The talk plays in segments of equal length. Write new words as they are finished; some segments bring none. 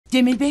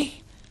Cemil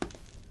Bey.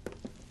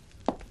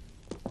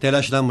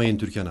 Telaşlanmayın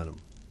Türkan Hanım.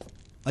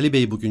 Ali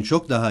Bey bugün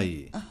çok daha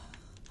iyi.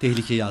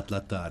 Tehlikeyi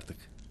atlattı artık.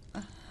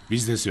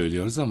 Biz de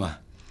söylüyoruz ama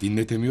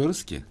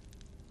dinletemiyoruz ki.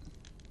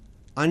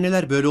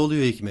 Anneler böyle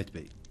oluyor Hikmet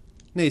Bey.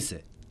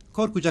 Neyse,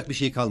 korkacak bir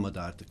şey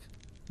kalmadı artık.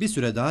 Bir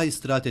süre daha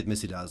istirahat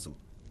etmesi lazım.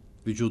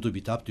 Vücudu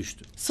bitap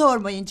düştü.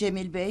 Sormayın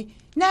Cemil Bey.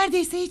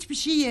 Neredeyse hiçbir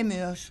şey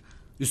yemiyor.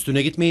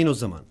 Üstüne gitmeyin o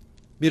zaman.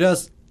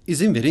 Biraz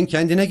izin verin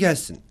kendine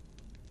gelsin.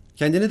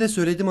 Kendine de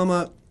söyledim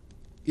ama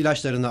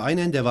ilaçlarına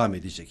aynen devam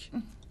edecek.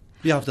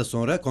 Bir hafta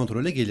sonra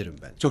kontrole gelirim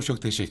ben. Çok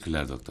çok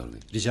teşekkürler doktor bey.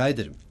 Rica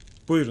ederim.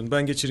 Buyurun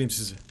ben geçireyim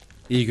sizi.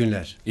 İyi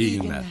günler.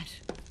 İyi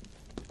günler.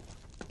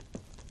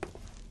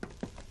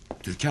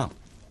 Türkan,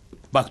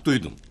 bak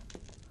duydum.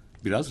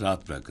 Biraz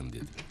rahat bırakın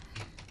dedi.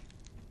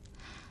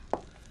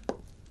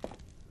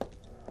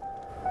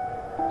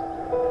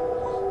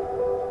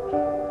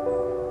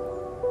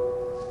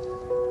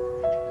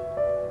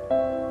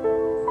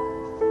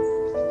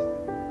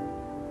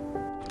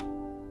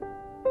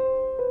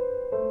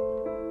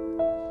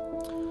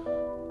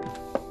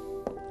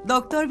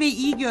 Doktor Bey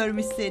iyi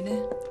görmüş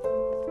seni.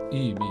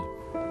 İyiyim iyiyim.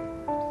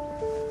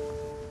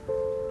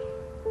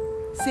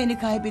 Seni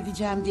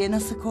kaybedeceğim diye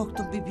nasıl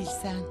korktum bir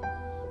bilsen.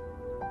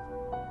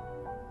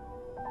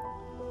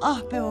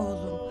 Ah be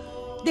oğlum.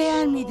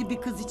 Değer miydi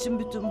bir kız için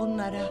bütün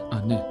bunlara?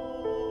 Anne.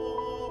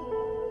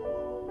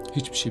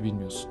 Hiçbir şey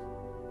bilmiyorsun.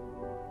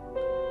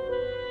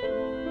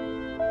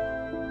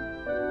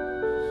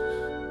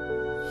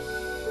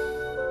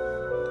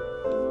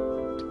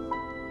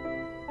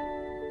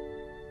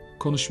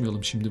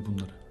 Konuşmayalım şimdi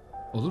bunları.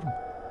 Olur mu?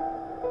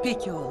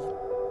 Peki oğlum.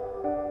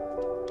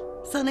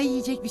 Sana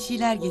yiyecek bir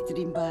şeyler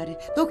getireyim bari.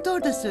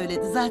 Doktor da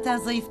söyledi. Zaten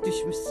zayıf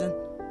düşmüşsün.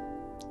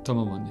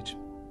 Tamam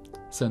anneciğim.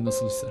 Sen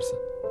nasıl istersen.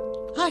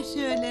 Ha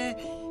şöyle.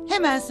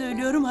 Hemen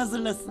söylüyorum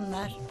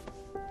hazırlasınlar.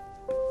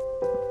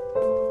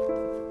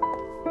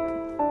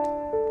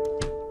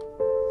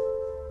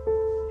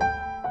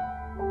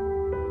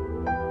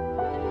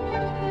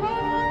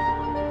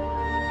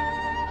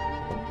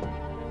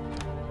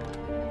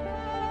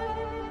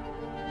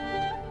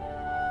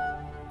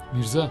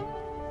 Mirza,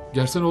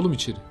 gelsene oğlum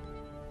içeri.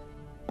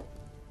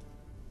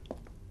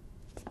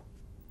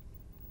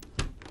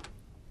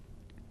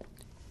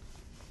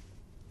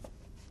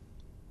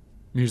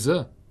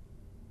 Mirza,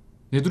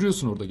 ne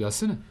duruyorsun orada?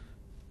 Gelsene.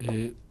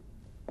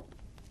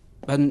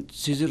 Ben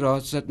sizi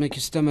rahatsız etmek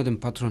istemedim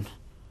patron.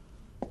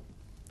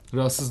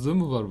 Rahatsızlığı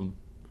mı var bunun?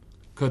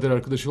 Kader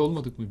arkadaşı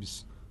olmadık mı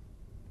biz?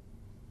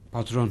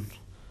 Patron,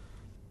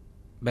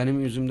 benim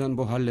yüzümden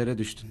bu hallere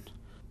düştün.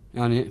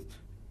 Yani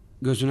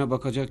gözüne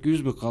bakacak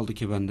yüz mü kaldı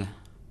ki bende?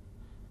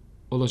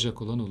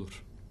 Olacak olan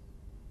olur.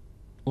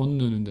 Onun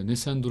önünde ne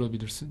sen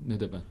durabilirsin ne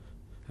de ben.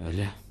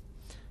 Öyle.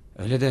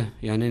 Öyle de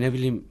yani ne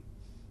bileyim.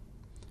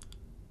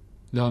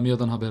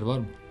 Lamia'dan haber var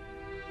mı?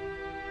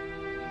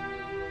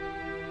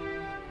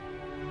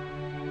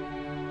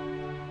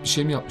 Bir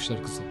şey mi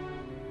yapmışlar kıza?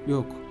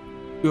 Yok.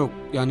 Yok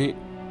yani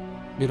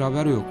bir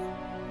haber yok.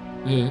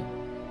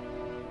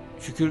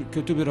 Şükür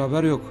kötü bir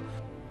haber yok.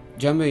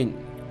 Cem Bey'in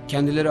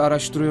kendileri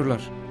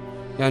araştırıyorlar.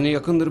 Yani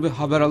yakındır bir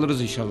haber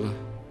alırız inşallah.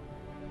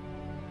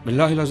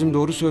 Billahi lazım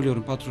doğru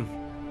söylüyorum patron.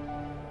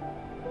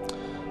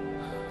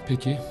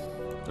 Peki,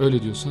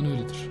 öyle diyorsan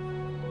öyledir.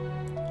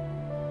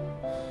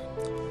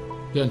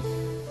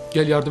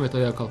 Gel yardım et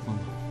ayağa kalkmama.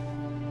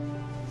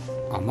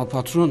 Ama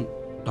patron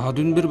daha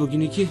dün bir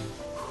bugün iki.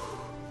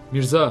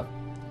 Mirza,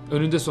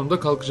 önünde sonunda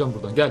kalkacağım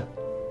buradan, gel.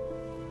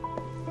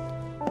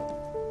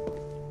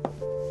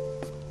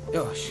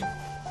 Yavaş.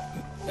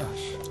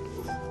 Yavaş.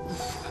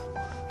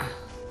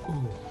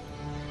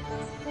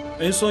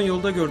 En son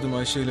yolda gördüm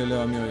Ayşe ile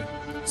Lamia'yı.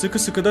 Sıkı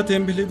sıkı da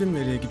tembihledim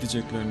nereye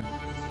gideceklerini.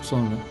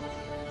 Sonra?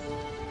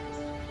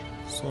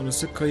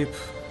 Sonrası kayıp.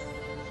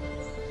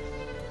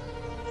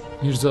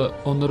 Mirza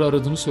onları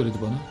aradığını söyledi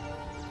bana.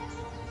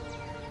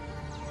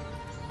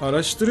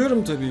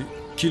 Araştırıyorum tabii.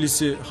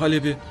 Kilisi,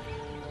 Halep'i.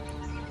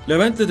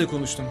 Levent'le de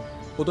konuştum.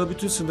 O da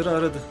bütün sınırı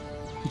aradı.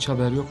 Hiç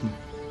haber yok mu?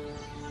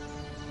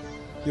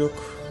 Yok.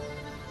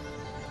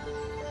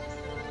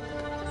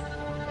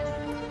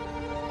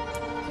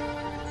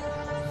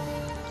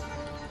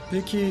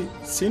 Peki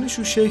senin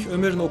şu Şeyh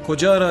Ömer'in o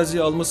koca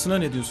araziyi almasına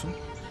ne diyorsun?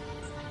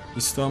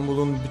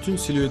 İstanbul'un bütün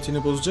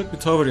silüetini bozacak bir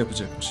tavır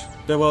yapacakmış.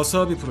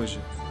 Devasa bir proje.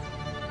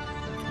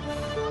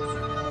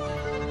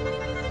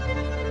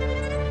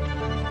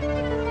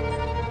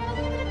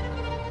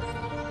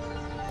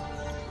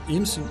 İyi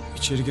misin?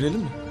 İçeri girelim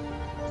mi?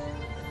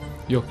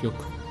 Yok.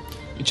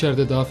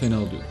 İçeride daha fena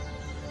oluyor.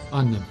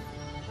 Annem.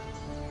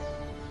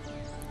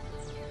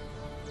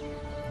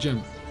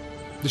 Cem,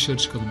 dışarı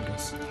çıkalım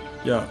biraz.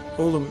 Ya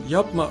oğlum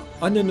yapma.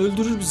 Annen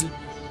öldürür bizi.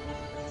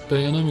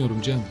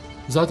 Dayanamıyorum Cem.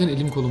 Zaten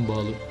elim kolum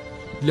bağlı.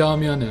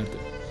 Lamia nerede?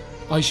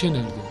 Ayşe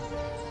nerede?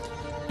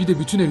 Bir de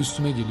bütün ev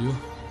üstüme geliyor.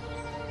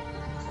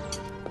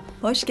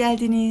 Hoş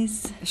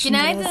geldiniz.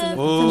 Günaydın.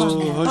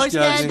 Hoş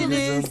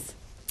geldiniz.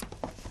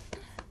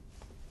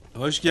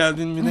 Hoş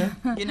geldin Mine.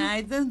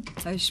 Günaydın.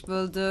 Hoş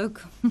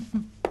bulduk.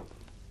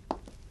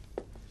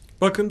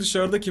 Bakın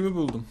dışarıda kimi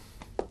buldum.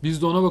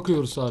 Biz de ona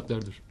bakıyoruz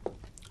saatlerdir.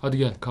 Hadi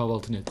gel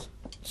kahvaltını et.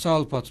 Sağ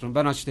ol patron,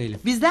 ben aç değilim.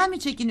 Bizden mi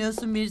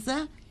çekiniyorsun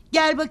Mirza?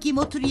 Gel bakayım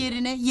otur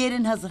yerine.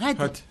 Yerin hazır hadi.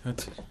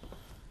 Hadi.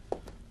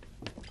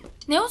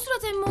 Ne o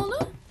surat emmoğlu?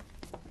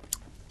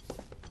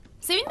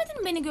 Sevinmedin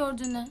mi beni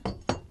gördüğüne?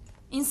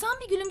 İnsan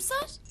bir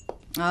gülümser.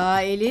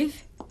 Aa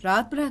Elif,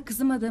 rahat bırak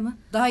kızım adamı.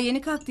 Daha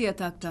yeni kalktı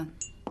yataktan.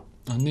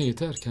 Anne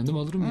yeter kendim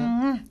alırım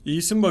ya.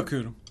 İyisin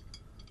bakıyorum.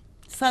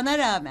 Sana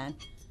rağmen.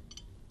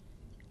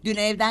 Dün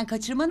evden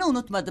kaçırmanı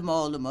unutmadım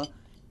oğlumu.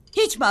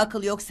 Hiç mi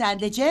akıl yok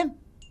sende Cem?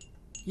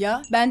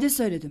 Ya ben de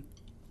söyledim.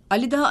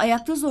 Ali daha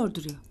ayakta zor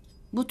duruyor.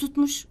 Bu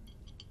tutmuş.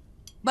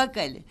 Bak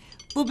Ali,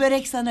 bu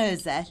börek sana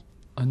özel.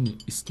 Anne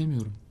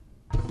istemiyorum.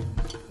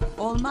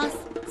 Olmaz,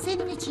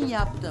 senin için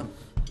yaptım.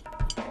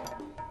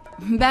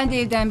 Ben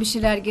de evden bir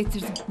şeyler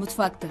getirdim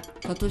mutfakta.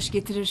 Fatoş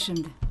getirir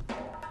şimdi.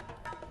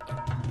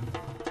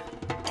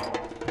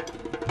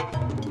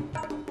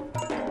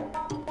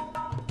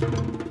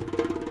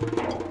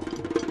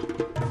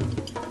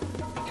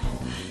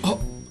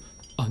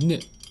 Anne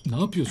ne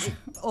yapıyorsun?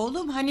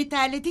 Oğlum hani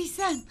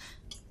terlediysen.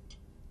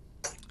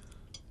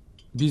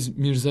 Biz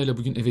Mirza ile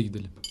bugün eve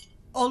gidelim.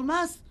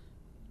 Olmaz.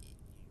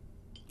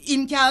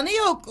 İmkanı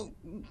yok.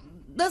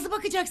 Nasıl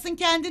bakacaksın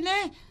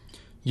kendine?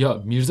 Ya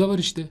Mirza var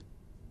işte.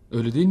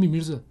 Öyle değil mi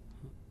Mirza?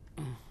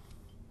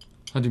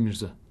 Hadi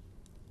Mirza.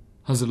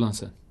 Hazırlan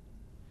sen.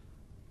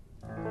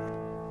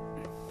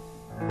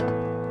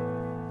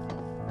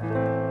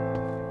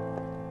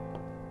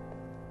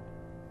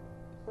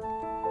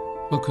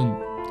 Bakın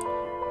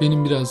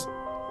benim biraz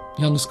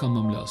yalnız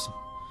kalmam lazım.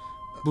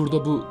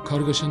 Burada bu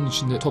kargaşanın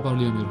içinde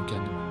toparlayamıyorum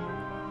kendimi.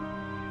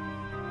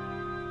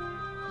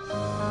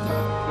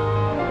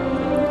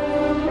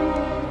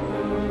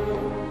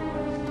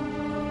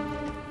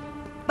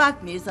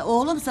 Bak Mirza,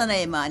 oğlum sana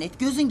emanet.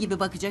 Gözün gibi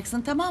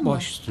bakacaksın, tamam mı?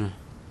 Baş üstüne.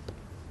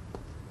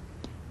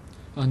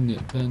 Anne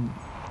ben...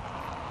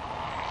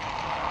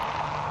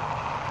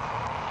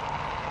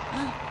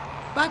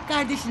 Bak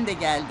kardeşin de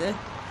geldi.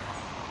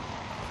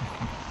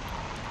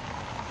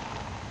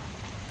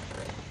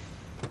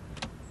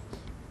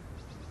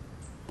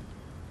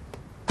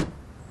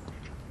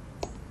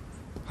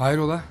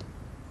 Hayrola?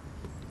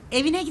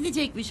 Evine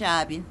gidecekmiş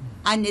abin.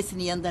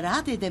 Annesinin yanında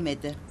rahat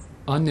edemedi.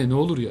 Anne ne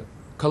olur ya.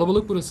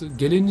 Kalabalık burası.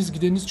 Geleniniz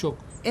gideniniz çok.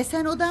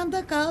 Sen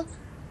odanda kal.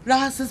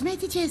 Rahatsız mı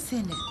edeceğiz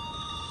seni?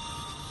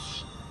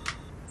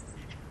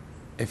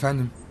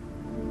 Efendim?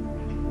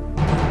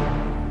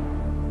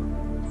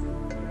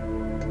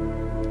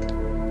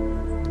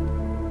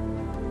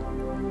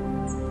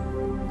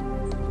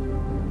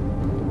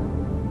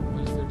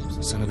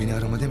 Sana beni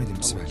arama demedim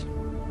mi Sibel?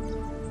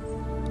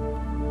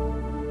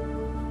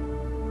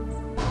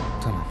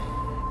 Tamam.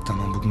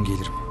 Tamam bugün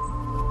gelirim.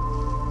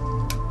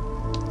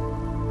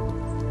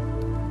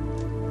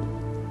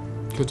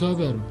 Kötü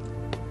haber mi?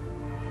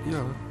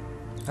 Yok.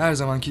 Her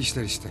zamanki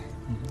işler işte.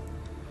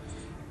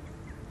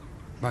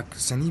 Bak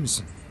sen iyi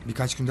misin?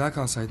 Birkaç gün daha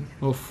kalsaydın.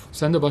 Of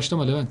sen de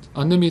başlama Levent.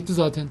 Annem yetti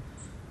zaten.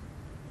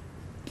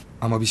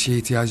 Ama bir şeye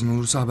ihtiyacın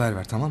olursa haber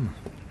ver, tamam mı?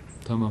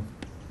 Tamam.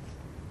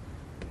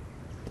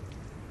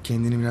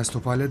 Kendini biraz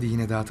toparla da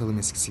yine dağıtalım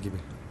eskisi gibi.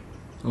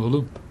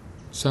 Oğlum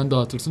sen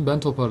dağıtırsın ben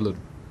toparlarım.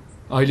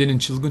 Ailenin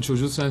çılgın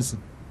çocuğu sensin.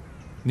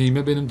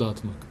 Neyime benim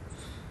dağıtmak.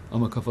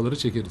 Ama kafaları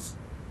çekeriz.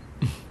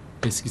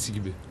 Eskisi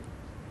gibi.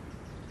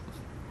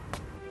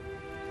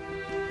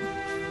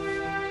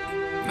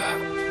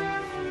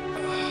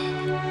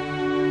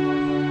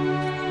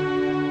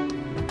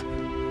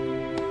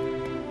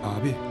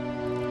 Abi.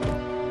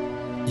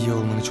 İyi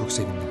olmanı çok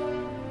sevindim.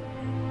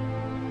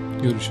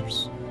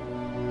 Görüşürüz.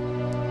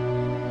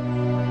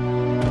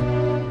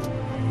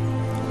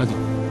 Hadi.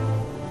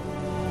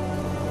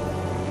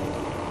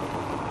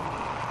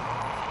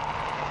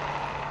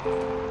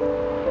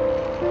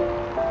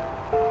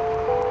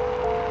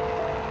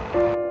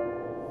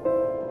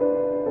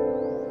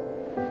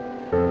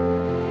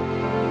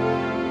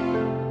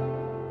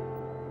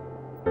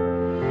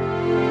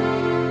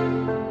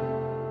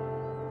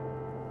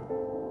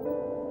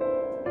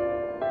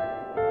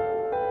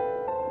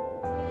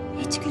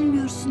 Hiç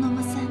gülmüyorsun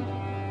ama sen.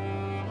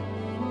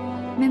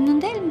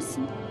 Memnun değil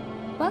misin?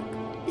 Bak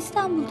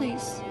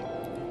İstanbul'dayız.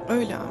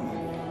 Öyle ama.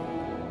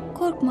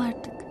 Korkma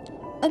artık.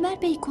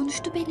 Ömer Bey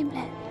konuştu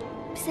benimle.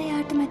 Bize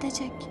yardım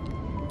edecek.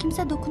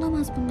 Kimse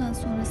dokunamaz bundan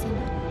sonra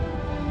sana.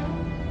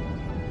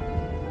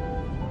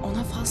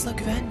 Ona fazla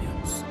güvenmiyor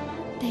musun?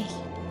 Değil.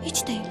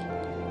 Hiç değil.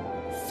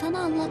 Sana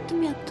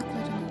anlattım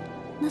yaptıklarını.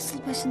 Nasıl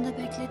başında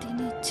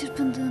beklediğini,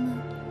 çırpındığını.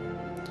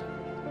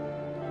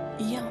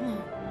 İyi ama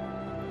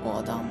o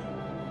adam...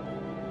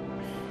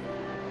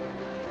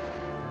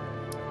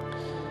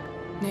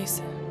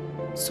 Neyse,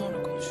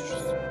 sonra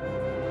konuşuruz.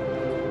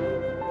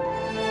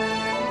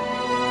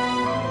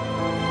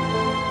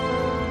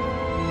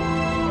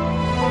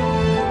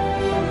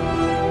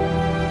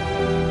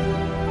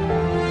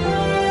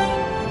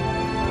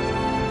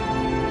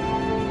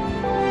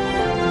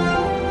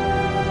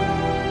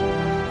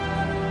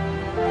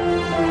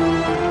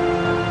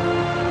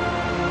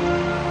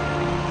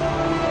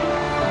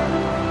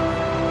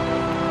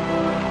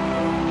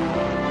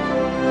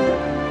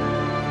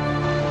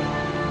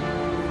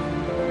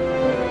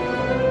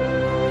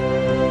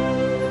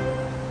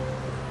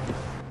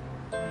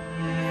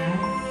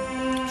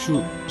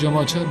 Camı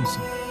açar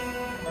mısın?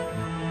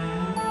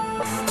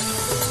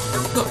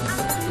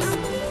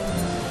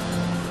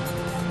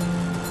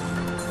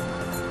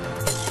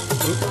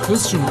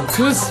 Kız şunu,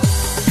 kız!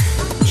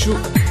 Şu...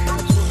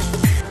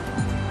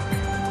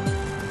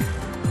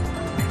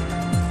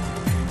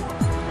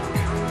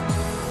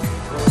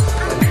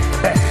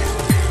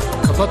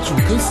 Kapat şunu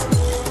kız.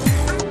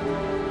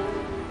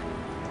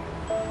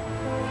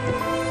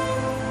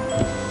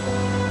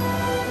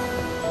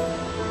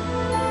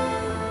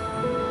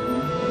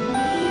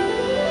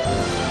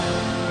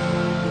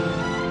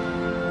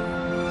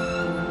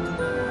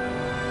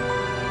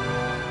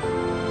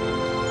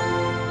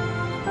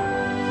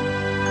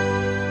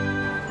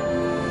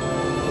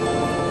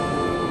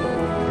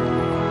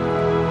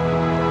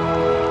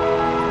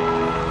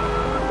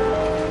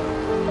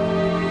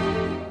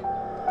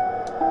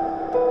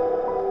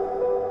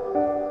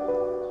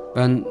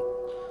 Ben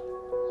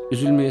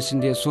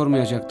üzülmeyesin diye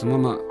sormayacaktım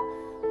ama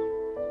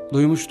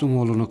duymuştum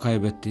oğlunu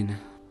kaybettiğini.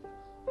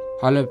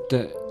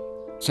 Halep'te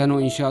sen o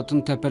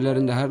inşaatın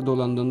tepelerinde her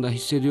dolandığında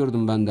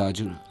hissediyordum ben de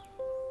acını.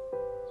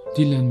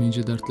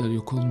 Dillenmeyince dertler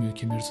yok olmuyor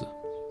ki Mirza.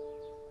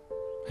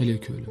 Hele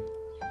ki ölüm.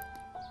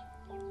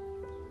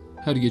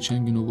 Her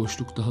geçen gün o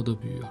boşluk daha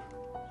da büyüyor.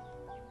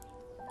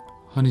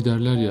 Hani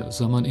derler ya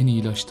zaman en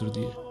iyi ilaçtır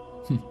diye.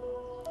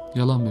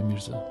 Yalan be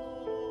Mirza.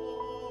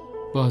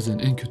 Bazen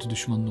en kötü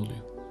düşmanın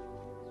oluyor.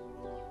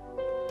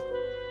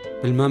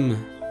 Bilmem mi?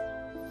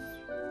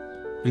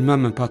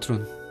 Bilmem mi patron?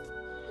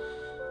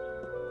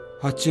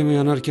 Cem'i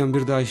yanarken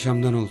bir daha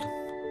Şam'dan oldum.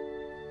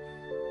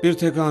 Bir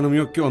tek anım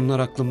yok ki onlar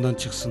aklımdan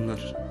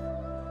çıksınlar.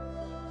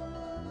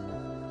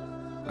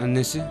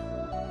 Annesi?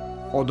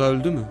 O da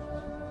öldü mü?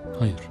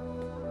 Hayır.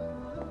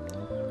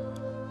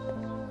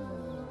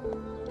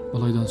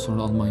 Olaydan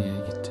sonra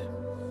Almanya'ya gitti.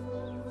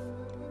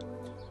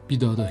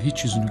 Bir daha da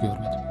hiç yüzünü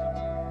görmedim.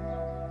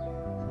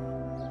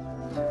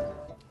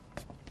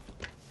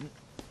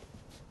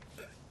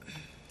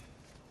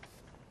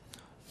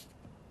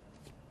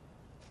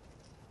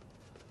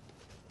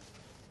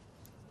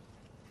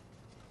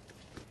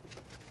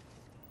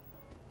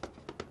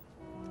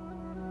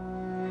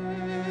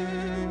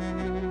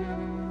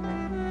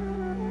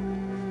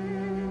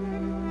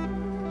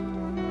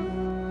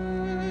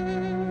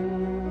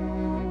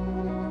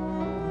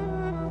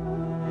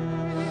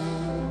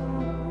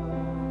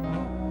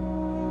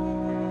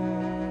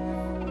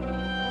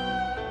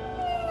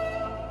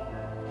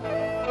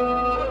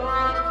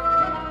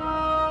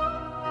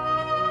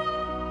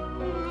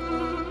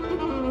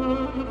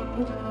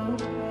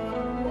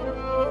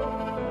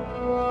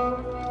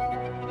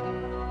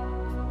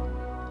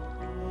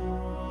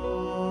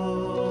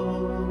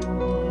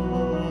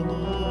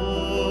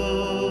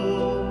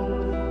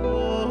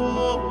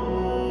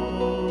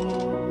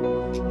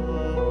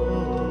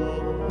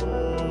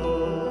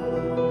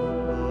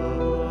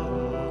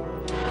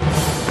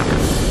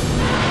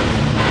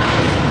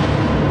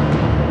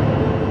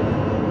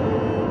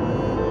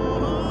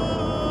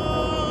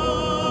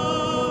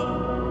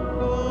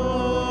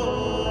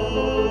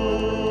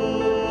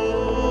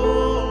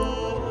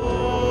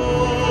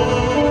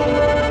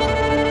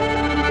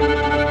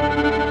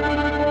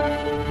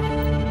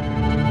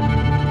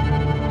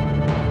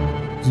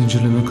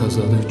 Zincirleme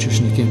kazada 3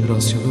 yaşındaki Ali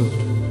Asyalı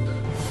öldü.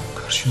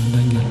 Karşı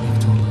yönden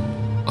gelmekte olan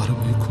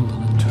arabayı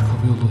kullanan Türk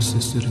Hava Yolu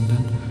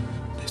hosteslerinden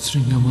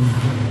Nesrin Yaman'ın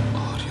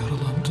ağır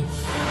yaralandı.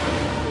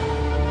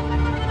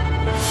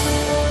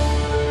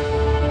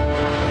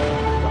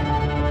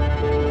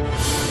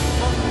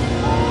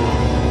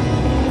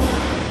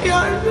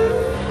 Yardım.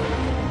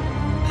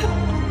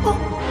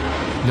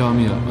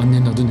 Lamia,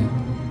 annenin adı ne?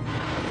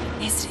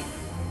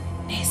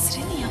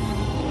 Nesrin Yaman.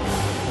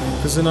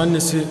 Kızın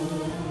annesi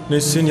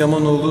Nesrin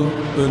Yamanoğlu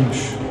ölmüş.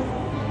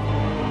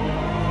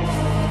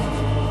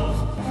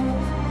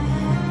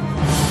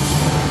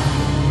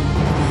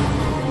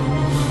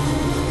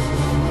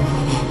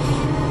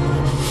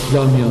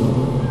 Lamia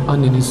Hanım,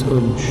 anneniz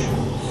ölmüş.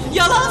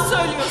 Yalan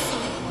söylüyorsun.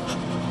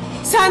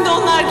 Sen de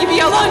onlar gibi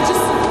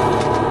yalancısın.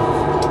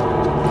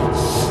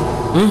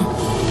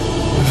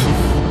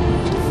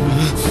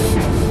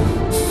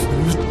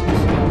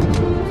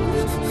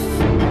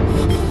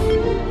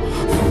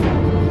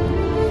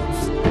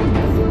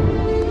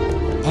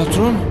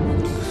 Patron?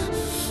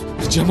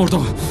 Cem orada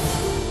mı?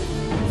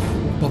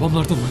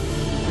 Babamlarda mı?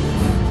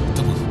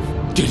 Tamam,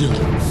 geliyorum.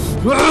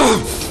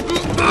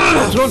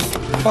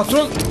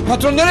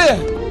 Patron nereye?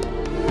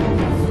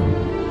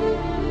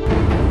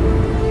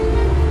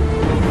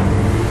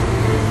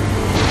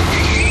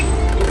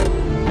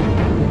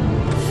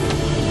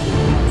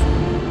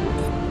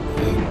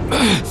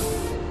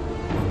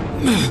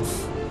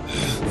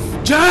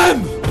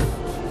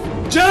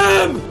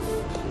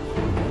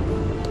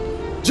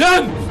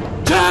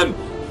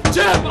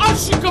 Cem! Aç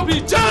şu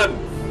kapıyı Cem!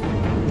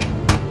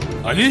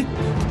 Ali?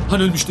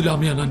 Hani ölmüştü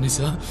Lamia'nın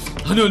annesi ha?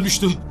 Hani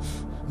ölmüştü?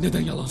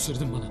 Neden yalan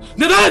söyledin bana?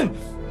 Neden?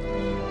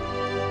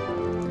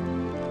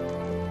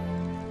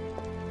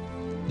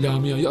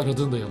 Lamia'yı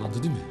aradığın da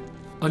yalandı değil mi?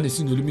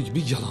 Annesinin ölümü gibi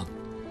yalan.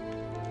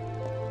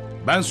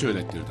 Ben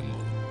söylettirdim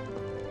oğlum.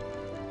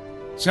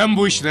 Sen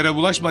bu işlere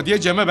bulaşma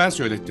diye Cem'e ben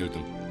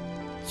söylettirdim.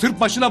 Sırf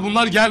başına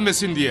bunlar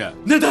gelmesin diye.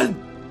 Neden?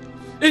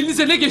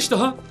 Elinize ne geçti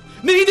ha?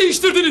 Neyi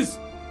değiştirdiniz?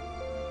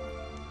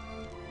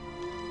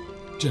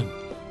 Cem,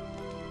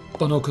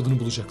 bana o kadını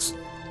bulacaksın.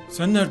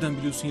 Sen nereden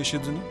biliyorsun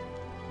yaşadığını?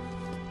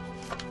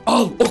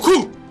 Al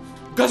oku!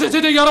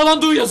 Gazetede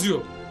yaralandığı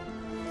yazıyor.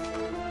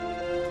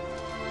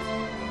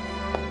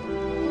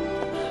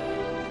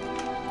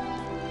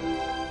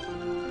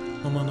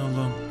 Aman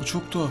Allah'ım, bu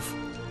çok tuhaf.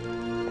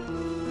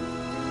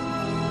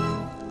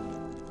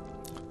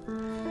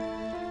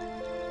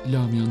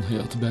 Lamia'nın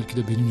hayatı belki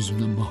de benim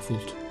yüzümden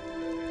mahvoldu.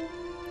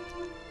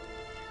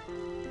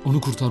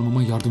 Onu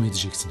kurtarmama yardım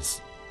edeceksiniz.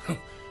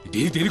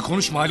 Deli deli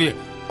konuşma Ali.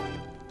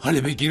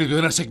 Halep'e geri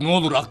dönersek ne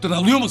olur, aklın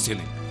alıyor mu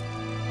seni?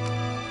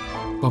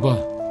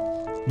 Baba,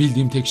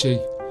 bildiğim tek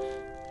şey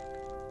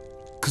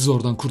kızı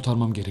oradan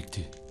kurtarmam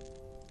gerektiği.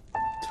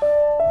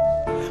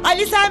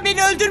 Ali sen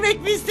beni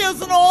öldürmek mi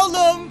istiyorsun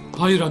oğlum?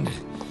 Hayır anne,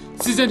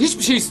 sizden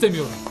hiçbir şey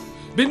istemiyorum.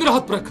 Beni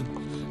rahat bırakın.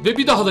 Ve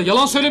bir daha da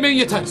yalan söylemeyin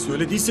yeter.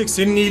 Söylediysek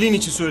senin iyiliğin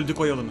için söyledik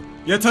o yalanı.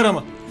 Yeter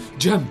ama.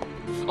 Cem,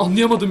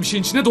 anlayamadığım bir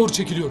şeyin içine doğru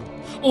çekiliyorum.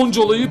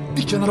 Onca olayı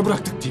bir kenara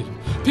bıraktık diyelim.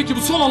 Peki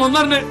bu son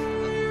olanlar ne?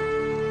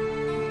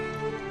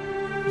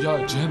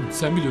 Ya Cem,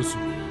 sen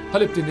biliyorsun.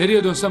 Halep'te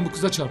nereye dönsem bu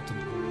kıza çarptım.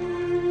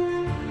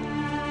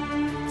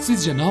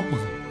 Sizce ne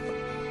yapmalıyım?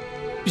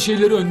 Bir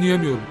şeyleri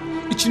önleyemiyorum.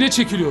 İçine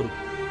çekiliyorum.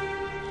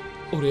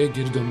 Oraya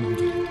geri dönmem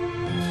gerek.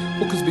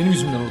 O kız benim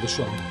yüzümden orada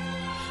şu anda.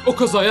 O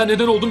kazaya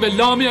neden oldum ve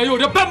Lamia'yı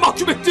oraya ben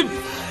mahkum ettim.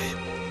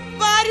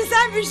 Bari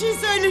sen bir şey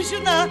söyle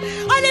şuna.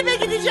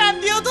 Halep'e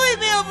gideceğim diyor,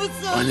 duymuyor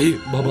musun? Ali,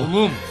 Baba.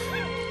 oğlum.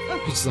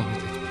 Hiç zahmet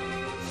etme.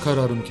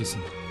 Kararım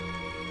kesin.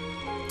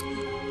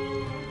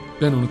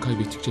 Ben onu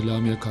kaybettikçe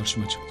Lamia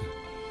karşıma çıktı.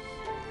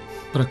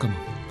 Bırakamam.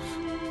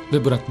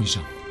 Ve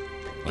bırakmayacağım.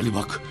 Ali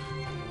bak,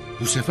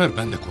 bu sefer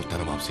ben de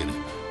kurtaramam seni.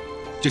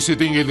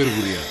 Cesedin gelir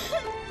buraya.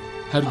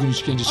 Her gün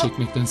işkence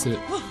çekmektense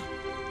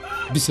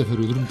bir sefer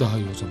ölürüm daha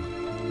iyi o zaman.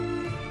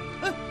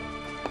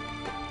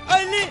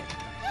 Ali!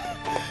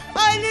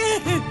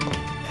 Ali!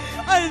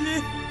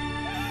 Ali!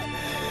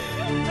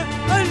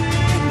 Ali!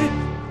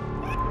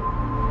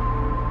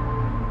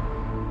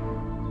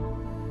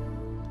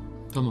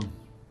 Tamam.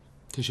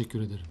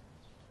 Teşekkür ederim.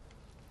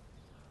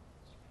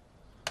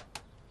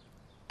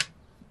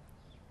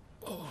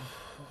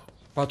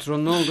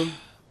 Patron ne oldu?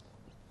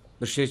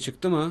 Bir şey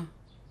çıktı mı?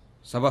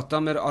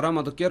 Sabahtan beri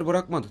aramadık yer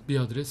bırakmadık. Bir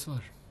adres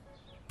var.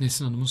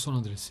 Nesin Hanım'ın son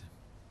adresi.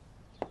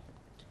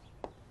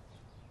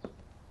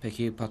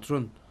 Peki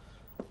patron,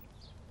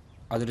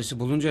 adresi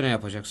bulunca ne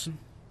yapacaksın?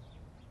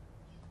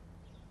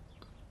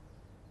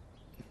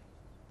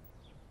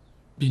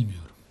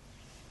 Bilmiyorum.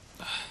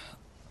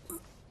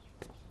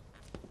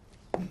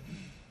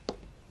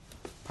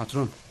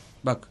 Patron,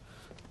 bak,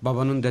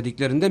 babanın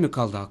dediklerinde mi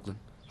kaldı aklın?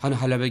 Hani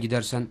Halep'e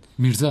gidersen...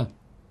 Mirza,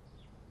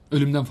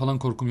 ölümden falan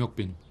korkum yok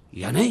benim.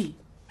 Ya ne?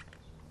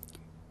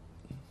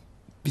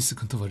 Bir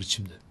sıkıntı var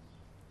içimde.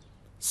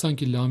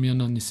 Sanki Lamia'nın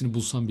annesini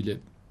bulsam bile...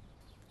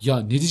 Ya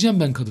ne diyeceğim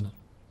ben kadına?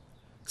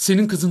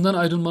 Senin kızından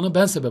ayrılmana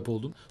ben sebep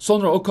oldum.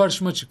 Sonra o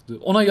karşıma çıktı.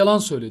 Ona yalan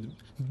söyledim.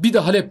 Bir de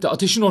Halep'te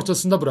ateşin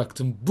ortasında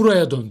bıraktım.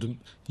 Buraya döndüm.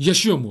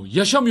 Yaşıyor mu,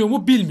 yaşamıyor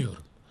mu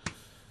bilmiyorum.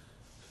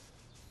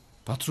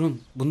 Patron,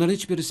 bunların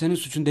hiçbiri senin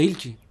suçun değil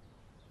ki.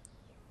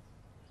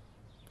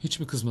 Hiç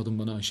mi kızmadın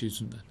bana Ayşe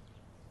yüzünden?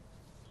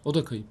 O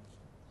da kayıp.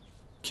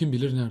 Kim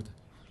bilir nerede?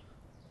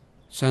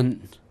 Sen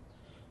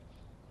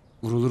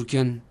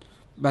vurulurken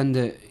ben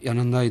de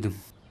yanındaydım.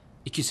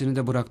 İkisini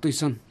de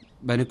bıraktıysan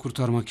beni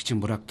kurtarmak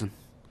için bıraktın.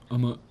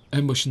 Ama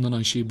en başından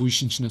Ayşe'yi bu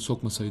işin içine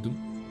sokmasaydım...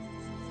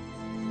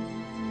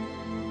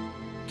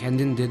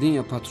 Kendin dedin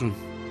ya patron,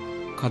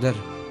 kader.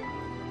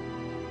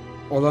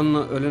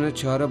 Olanla ölene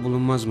çare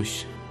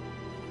bulunmazmış.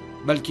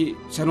 Belki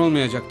sen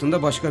olmayacaktın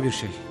da başka bir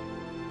şey.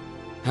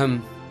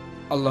 Hem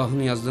Allah'ın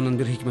yazdığının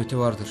bir hikmeti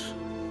vardır.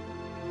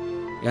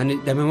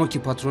 Yani demem o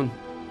ki patron,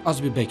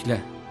 az bir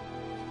bekle.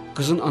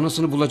 Kızın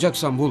anasını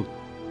bulacaksan bul.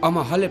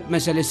 Ama Halep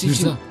meselesi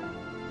için... Mirza!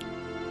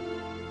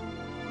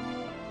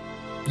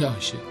 Ya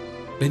Ayşe...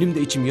 Benim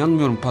de içim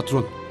yanmıyorum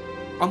patron.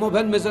 Ama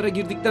ben mezara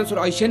girdikten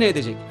sonra Ayşe ne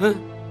edecek? Ha?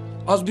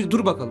 Az bir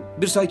dur bakalım.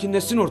 Bir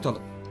sakinleşsin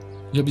ortalık.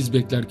 Ya biz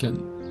beklerken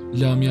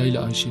Lamia ile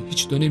Ayşe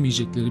hiç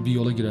dönemeyecekleri bir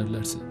yola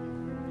girerlerse?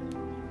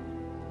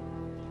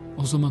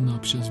 O zaman ne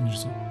yapacağız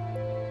Mirza?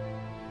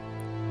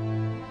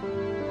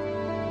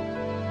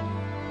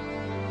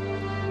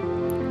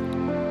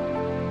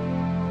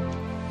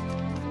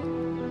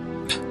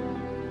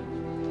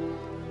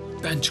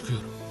 Ben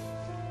çıkıyorum.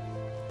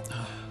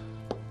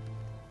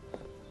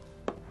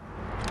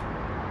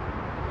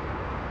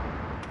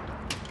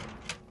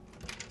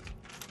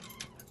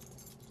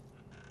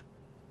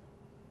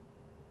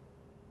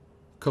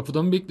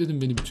 Kapıda mı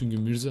bekledin beni bütün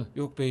gün Mirza?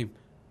 Yok beyim.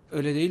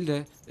 Öyle değil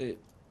de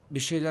bir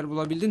şeyler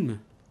bulabildin mi?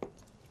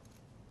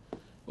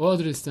 O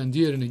adresten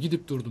diğerine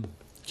gidip durdum.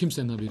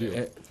 Kimsenin haberi yok.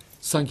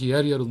 Sanki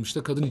yer yarılmış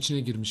da kadın içine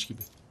girmiş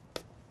gibi.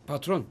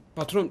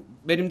 Patron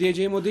benim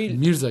diyeceğim o değil.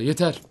 Mirza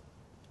yeter.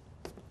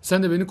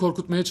 Sen de beni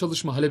korkutmaya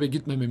çalışma Halep'e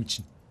gitmemem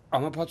için.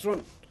 Ama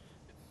patron...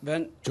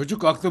 Ben...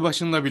 Çocuk aklı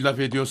başında bir laf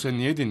ediyorsa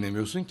niye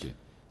dinlemiyorsun ki?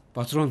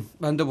 Patron,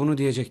 ben de bunu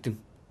diyecektim.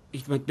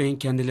 Hikmet Bey'in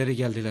kendileri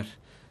geldiler.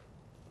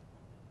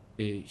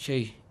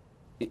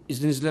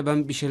 İzninizle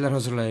ben bir şeyler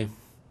hazırlayayım.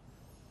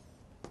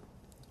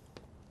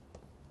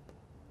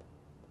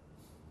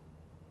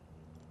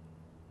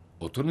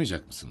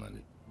 Oturmayacak mısın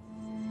Ali?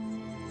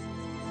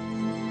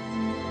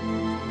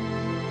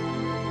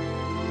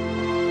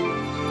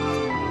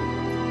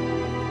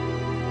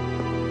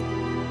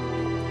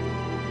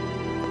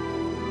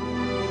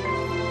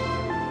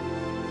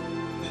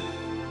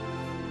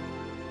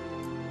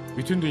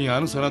 Bütün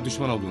dünyanın sana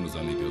düşman olduğunu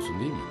zannediyorsun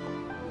değil mi?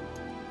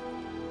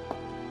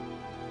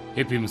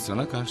 Hepimiz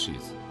sana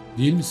karşıyız.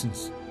 Değil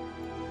misiniz?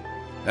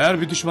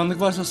 Eğer bir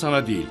düşmanlık varsa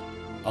sana değil,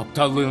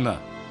 aptallığına.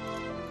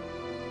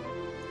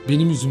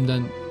 Benim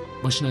yüzümden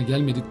başına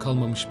gelmedik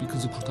kalmamış bir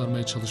kızı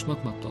kurtarmaya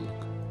çalışmak mı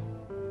aptallık?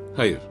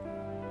 Hayır,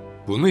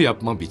 bunu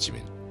yapma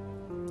biçimin.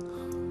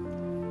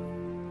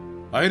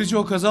 Ayrıca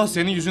o kaza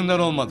senin yüzünden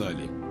olmadı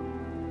Ali.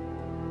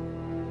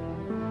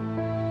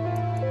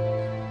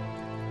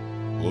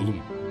 Oğlum,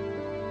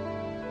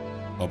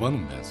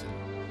 babanım ben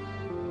senin.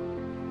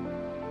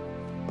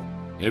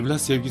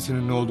 Evlat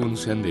sevgisinin ne olduğunu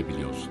sen de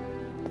biliyorsun.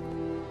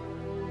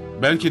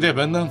 Belki de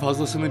benden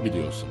fazlasını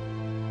biliyorsun.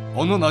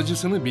 Onun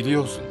acısını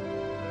biliyorsun.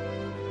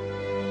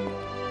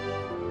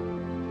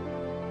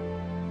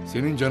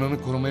 Senin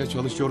canını korumaya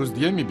çalışıyoruz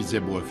diye mi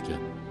bize bu öfke?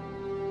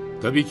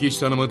 Tabii ki hiç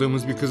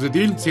tanımadığımız bir kızı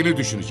değil, seni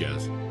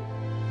düşüneceğiz.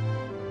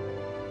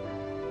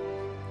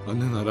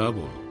 Annen harap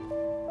oldu.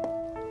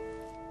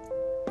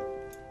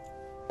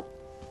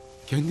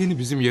 Kendini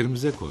bizim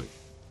yerimize koy.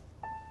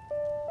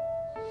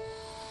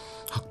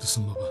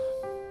 Haklısın baba.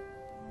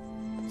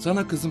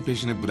 Sana kızın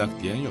peşini bırak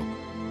diyen yok.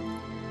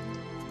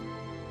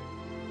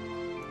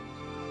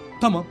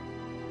 Tamam.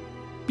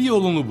 Bir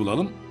yolunu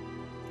bulalım.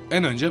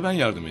 En önce ben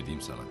yardım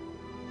edeyim sana.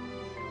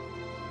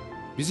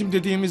 Bizim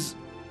dediğimiz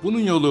bunun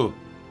yolu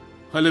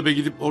Halep'e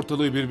gidip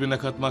ortalığı birbirine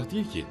katmak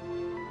değil ki.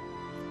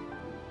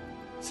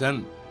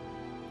 Sen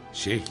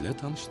Şeyh'le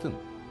tanıştın.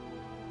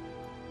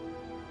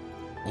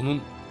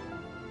 Onun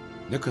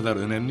ne kadar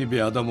önemli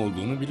bir adam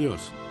olduğunu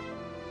biliyorsun.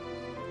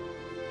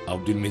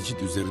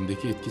 Abdülmecit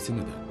üzerindeki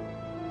etkisini de.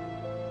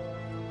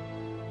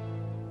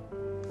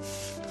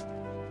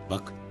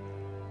 Bak,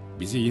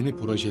 bizi yeni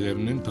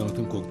projelerinin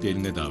tanıtım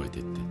kokteyline davet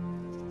etti.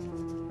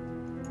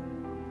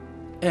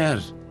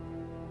 Eğer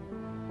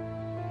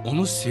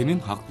onu senin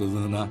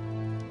haklılığına,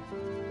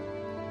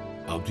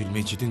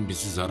 Abdülmecit'in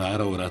bizi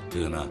zarara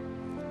uğrattığına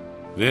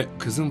ve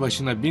kızın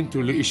başına 1000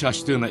 türlü iş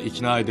açtığına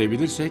ikna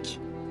edebilirsek,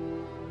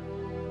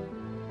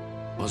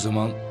 o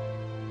zaman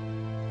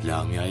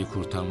Lamia'yı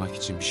kurtarmak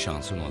için bir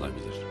şansın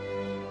olabilir.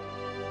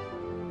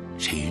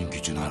 Şeyhin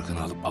gücünü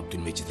arkana alıp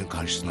Abdülmecit'in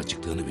karşısına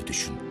çıktığını bir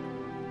düşün.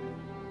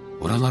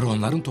 Oralar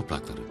onların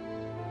toprakları.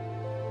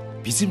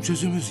 Bizim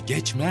sözümüz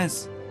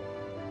geçmez.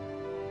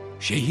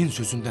 Şeyhin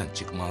sözünden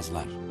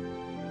çıkmazlar.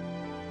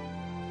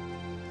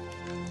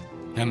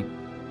 Hem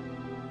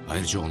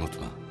ayrıca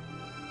unutma.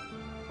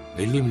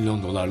 50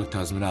 milyon dolarlık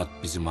tazminat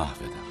bizi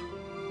mahveder.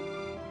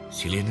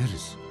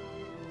 Siliniriz.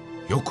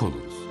 Yok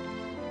oluruz.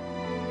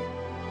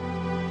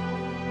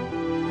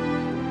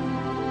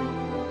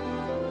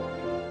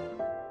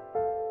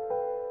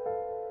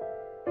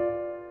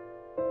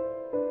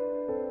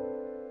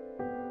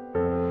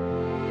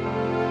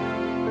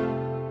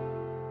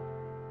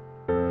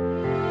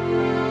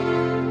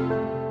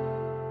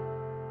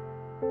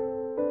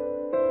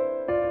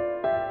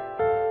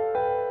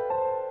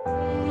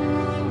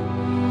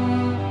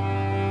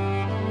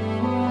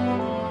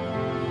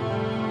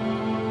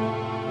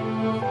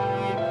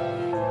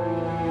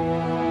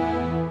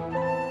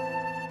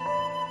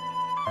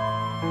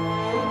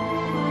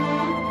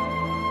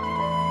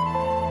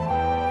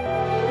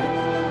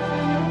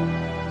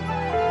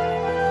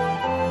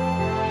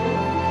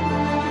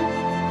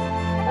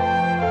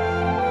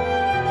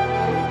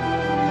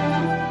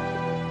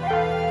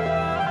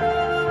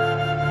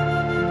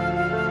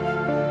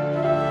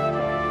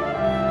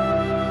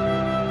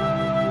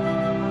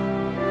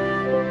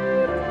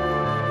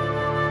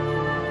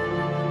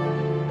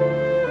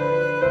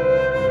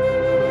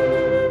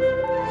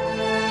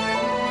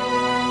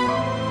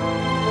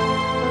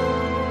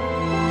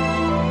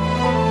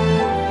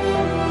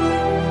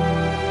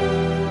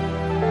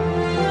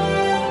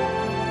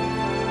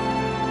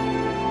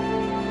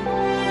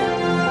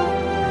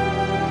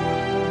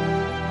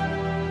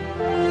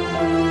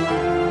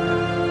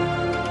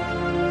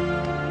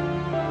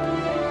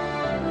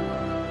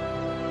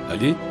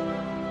 Ali?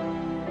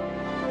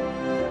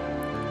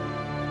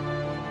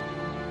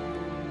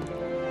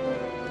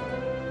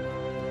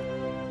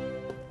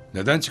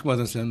 Neden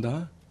çıkmadın sen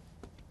daha?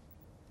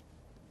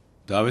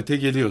 Davete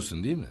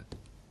geliyorsun değil mi?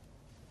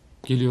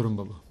 Geliyorum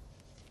baba.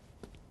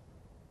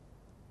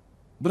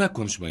 Bırak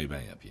konuşmayı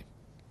ben yapayım.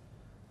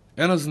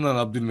 En azından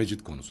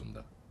Abdülmecit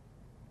konusunda.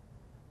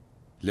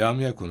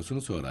 Lamia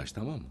konusunu sonra aç,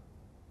 tamam mı?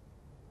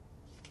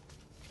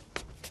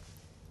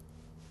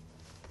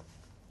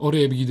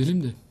 Oraya bir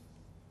gidelim de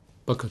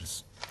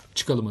bakarız.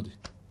 Çıkalım hadi.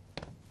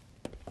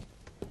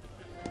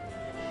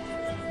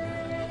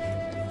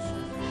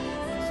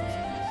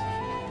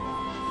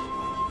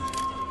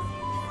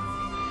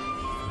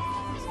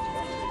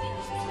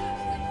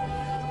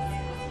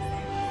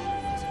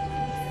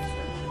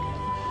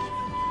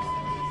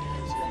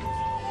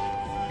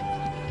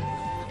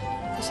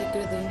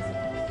 Teşekkür ederim.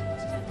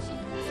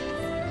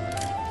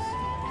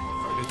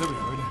 Öyle tabii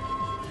öyle.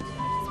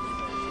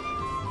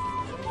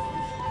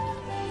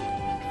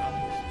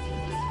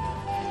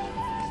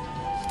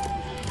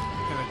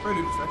 Evet böyle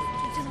lütfen.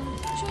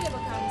 Şöyle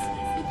bakar mısınız?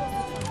 Bir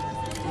posta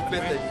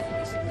lütfen.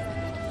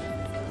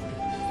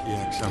 İyi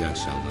akşamlar. İyi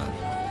akşamlar.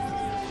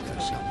 İyi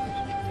akşamlar.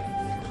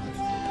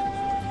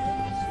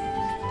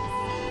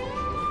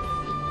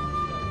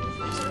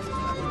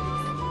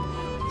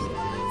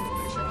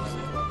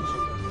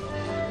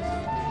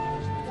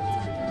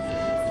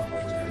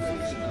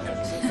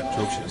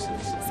 Çok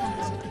şıksınız.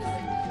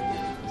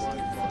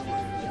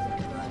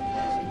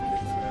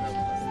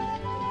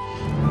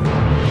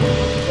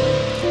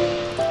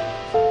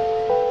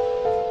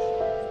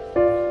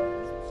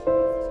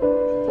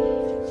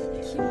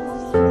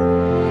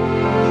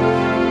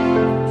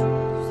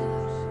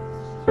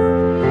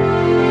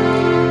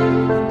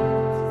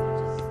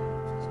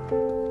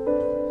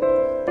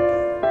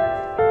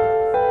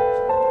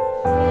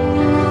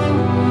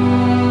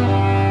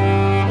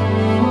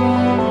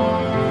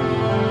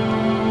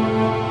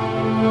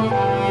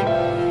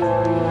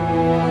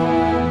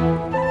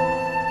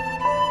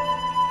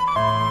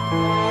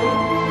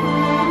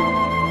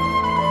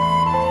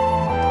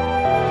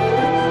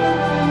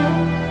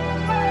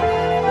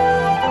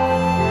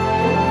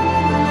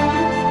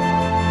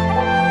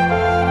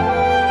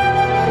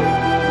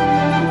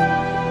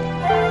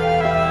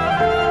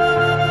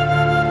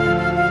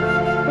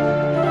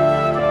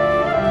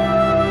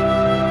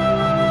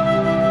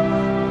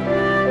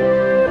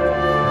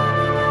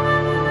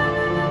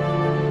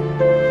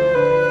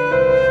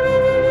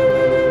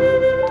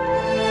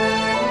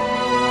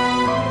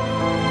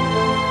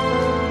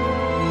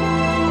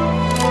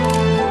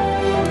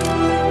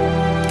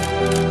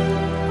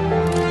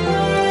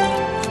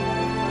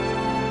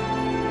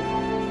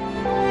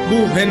 Bu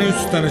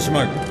henüz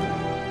tanışmak.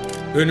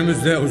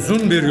 Önümüzde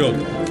uzun bir yol.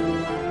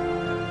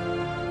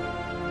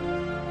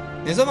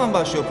 Ne zaman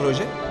başlıyor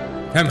proje?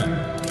 Hemen.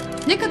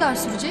 Ne kadar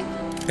sürecek?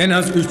 En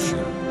az 3 yıl.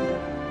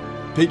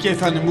 Peki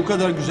efendim, bu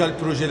kadar güzel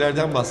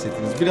projelerden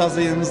bahsettiniz. Biraz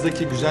da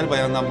yanınızdaki güzel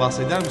bayandan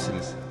bahseder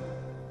misiniz?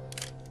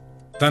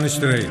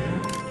 Tanıştırayım.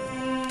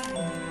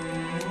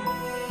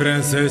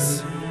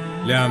 Prenses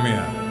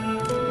Lamia.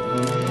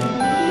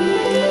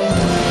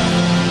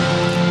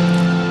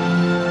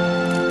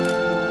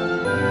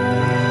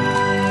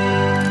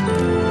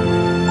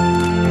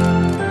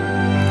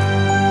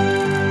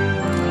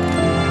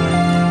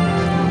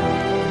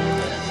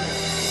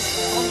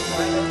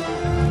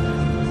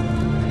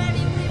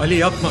 Ali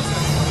yapma.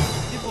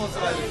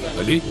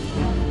 Ali,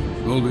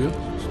 ne oluyor?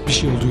 Bir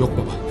şey oldu yok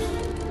baba.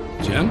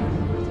 Cem?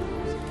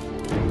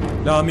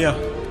 Lamia.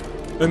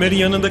 Ömer'in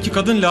yanındaki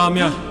kadın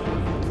Lamia.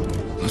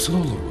 Nasıl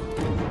olur bu?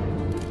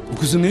 Bu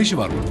kızın ne işi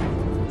var burada?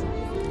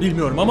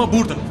 Bilmiyorum ama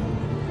burada.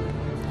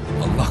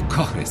 Allah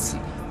kahretsin.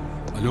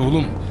 Ali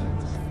oğlum.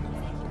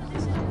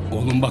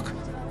 Oğlum bak,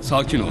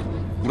 sakin ol.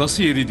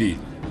 Burası yeri değil.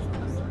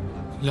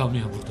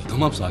 Lamia burada.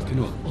 Tamam, sakin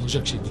ol.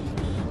 Olacak şey değil.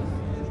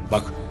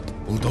 Bak,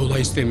 burada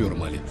olay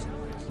istemiyorum Ali.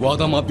 Bu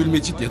adam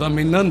Abdülmecit ya da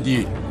Mennan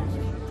değil.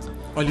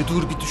 Ali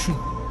dur bir düşün.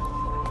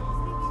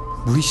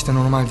 Bu hiç de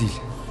normal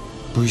değil.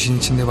 Bu işin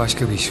içinde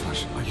başka bir iş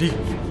var. Ali.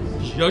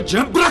 Ya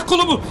Cem bırak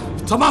kolumu.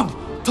 Tamam.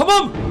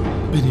 Tamam.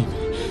 Benim.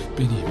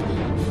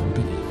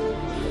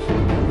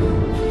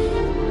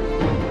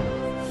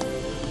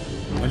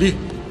 Ali.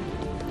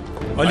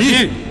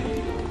 Ali.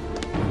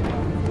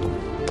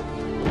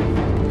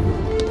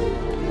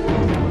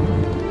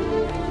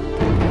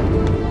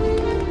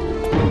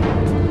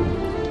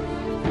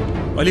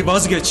 Ali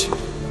vazgeç.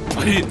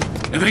 Ali,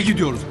 eve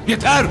gidiyoruz.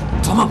 Yeter.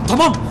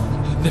 Tamam.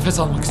 Nefes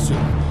almak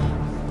istiyorum.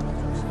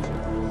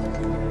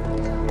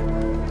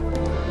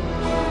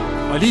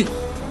 Ali.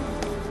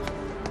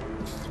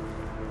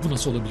 Bu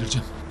nasıl olabilir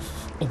Cem?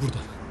 O burada.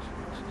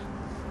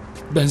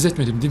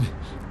 Benzetmedim değil mi?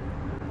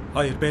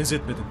 Hayır,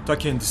 benzetmedim. Ta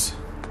kendisi.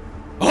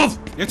 Of!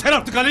 Yeter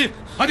artık Ali.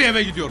 Hadi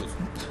eve gidiyoruz.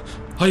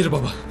 Hayır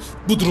baba.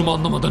 Bu durumu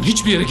anlamadan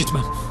hiçbir yere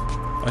gitmem.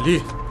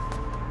 Ali.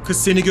 Kız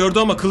seni gördü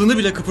ama kılını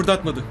bile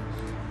kıpırdatmadı.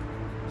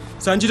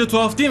 Sence de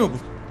tuhaf değil mi bu?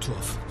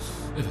 Tuhaf.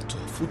 Evet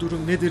tuhaf. Bu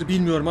durum nedir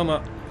bilmiyorum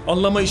ama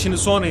anlama işini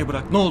sonraya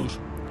bırak ne olur.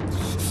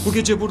 Bu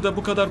gece burada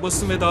bu kadar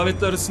basın ve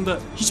davetli arasında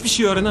hiçbir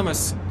şey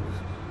öğrenemezsin.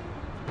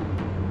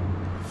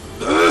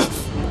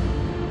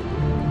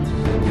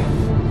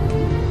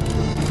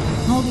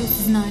 Ne oluyor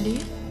sizin aileye?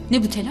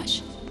 Ne bu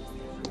telaş?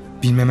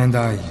 Bilmemen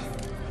daha iyi.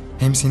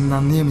 Hem senin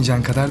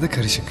anlayamayacağın kadar da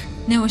karışık.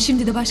 Ne o,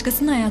 şimdi de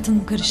başkasının hayatını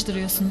mı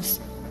karıştırıyorsunuz?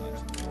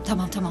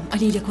 Tamam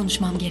Ali ile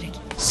konuşmam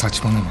gerek.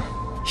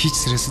 Saçmalama. Hiç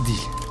sırası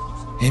değil.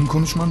 Hem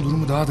konuşman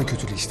durumu daha da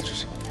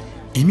kötüleştirir.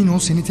 Emin ol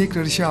seni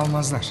tekrar işe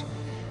almazlar.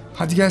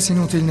 Hadi gel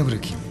seni oteline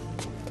bırakayım.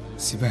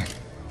 Sibel,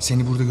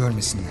 seni burada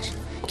görmesinler.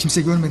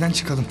 Kimse görmeden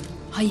çıkalım.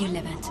 Hayır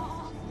Levent.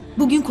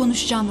 Bugün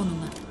konuşacağım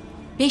onunla.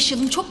 5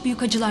 yılım çok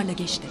büyük acılarla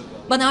geçti.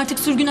 Bana artık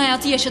sürgün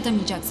hayatı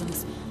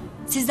yaşatamayacaksınız.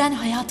 Sizden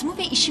hayatımı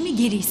ve işimi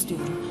geri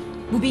istiyorum.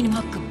 Bu benim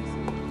hakkım.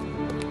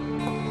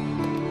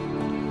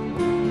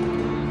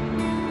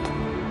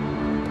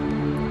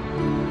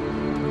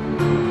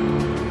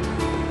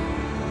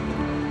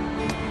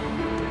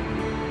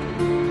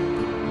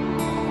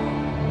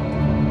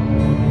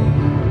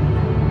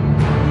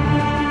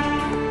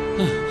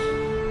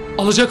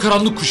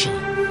 Alacakaranlık kuşağı.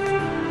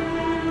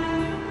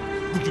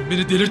 Bugün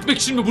beni delirtmek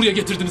için mi buraya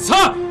getirdiniz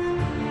ha?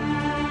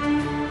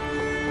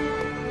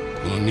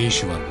 Bunun ne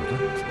işi var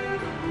burada?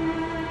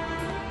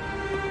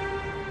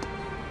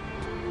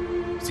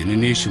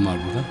 Senin ne işin var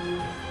burada?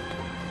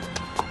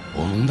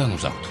 Oğlundan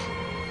uzak dur.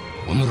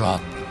 Onu rahat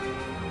bırak.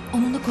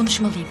 Onunla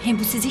konuşmalıyım. Hem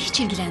bu sizi hiç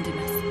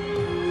ilgilendirmez.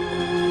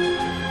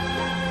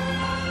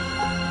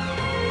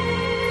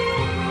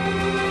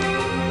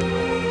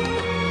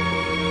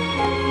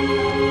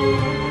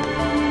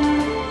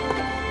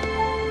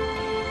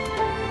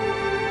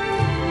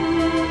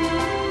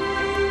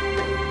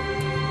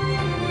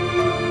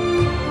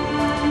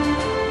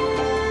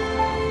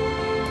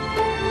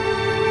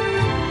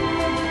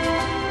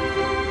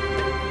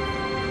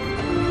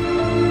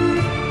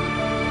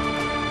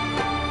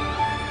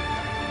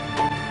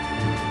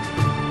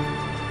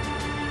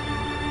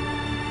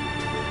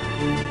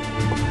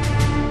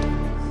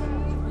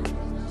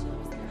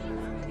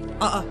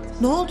 Aa,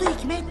 ne oldu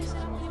Hikmet?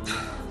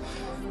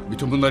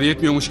 Bütün bunlar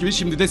yetmiyormuş gibi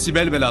şimdi de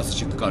Sibel belası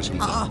çıktı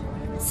karşımıza.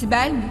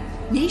 Sibel mi?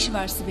 Ne işi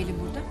var Sibel'in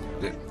burada?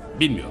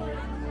 Bilmiyorum.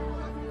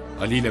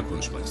 Ali ile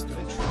konuşmak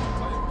istiyormuş.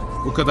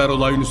 Bu kadar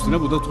olayın üstüne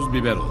bu da tuz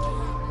biber oldu.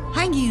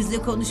 Hangi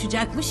yüzle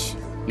konuşacakmış?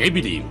 Ne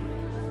bileyim.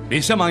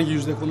 Bilsem hangi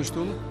yüzle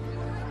konuştuğunu.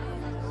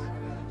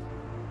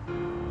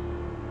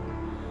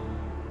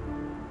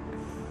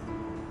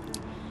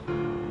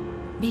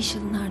 Beş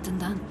yılın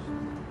ardından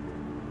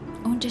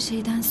onca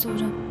şeyden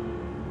sonra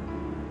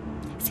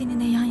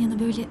seninle yan yana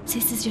böyle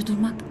sessizce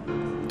durmak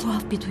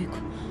tuhaf bir duygu.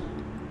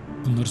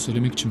 Bunları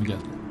söylemek için mi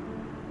geldin?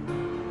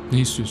 Ne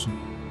istiyorsun?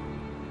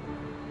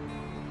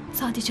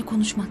 Sadece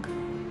konuşmak.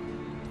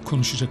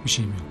 Konuşacak bir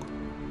şeyim yok.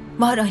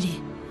 Var Ali.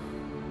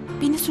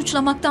 Beni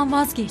suçlamaktan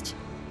vazgeç.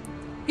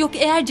 Yok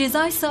eğer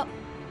cezaysa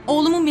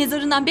oğlumun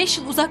mezarından 5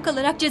 yıl uzak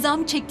kalarak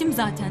cezamı çektim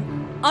zaten.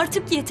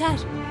 Artık yeter.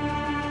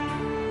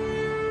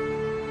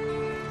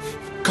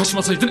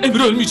 Kaçmasaydın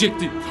Emre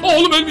ölmeyecekti.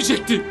 Oğlum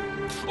ölmeyecekti.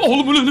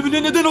 Oğlumun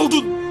ölümüne neden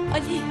oldun.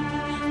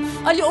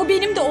 Ali o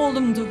benim de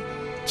oğlumdu.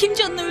 Kim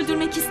canını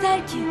öldürmek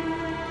ister ki?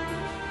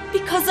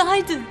 Bir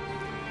kazaydı.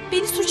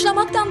 Beni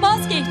suçlamaktan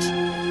vazgeç.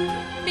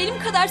 Benim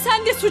kadar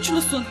sen de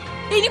suçlusun.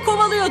 Beni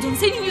kovalıyordun.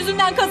 Senin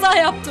yüzünden kaza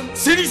yaptım.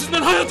 Senin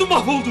yüzünden hayatım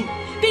mahvoldu.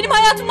 Benim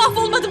hayatım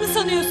mahvolmadı mı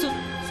sanıyorsun?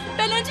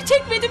 Ben acı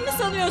çekmedim mi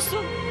sanıyorsun?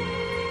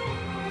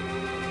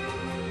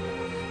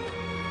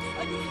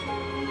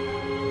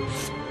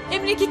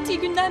 Emre gittiği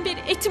günden beri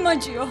etim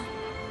acıyor.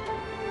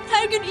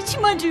 Her gün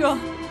içim acıyor.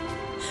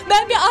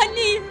 Ben bir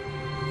anneyim.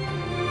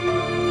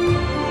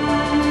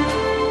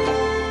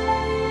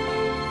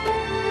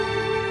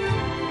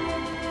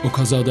 O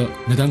kazada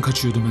neden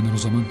kaçıyordum benden o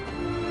zaman?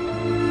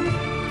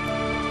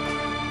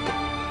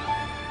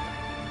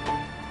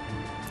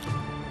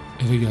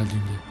 Eve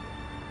geldiğimde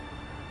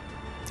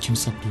kim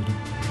saklıyordu?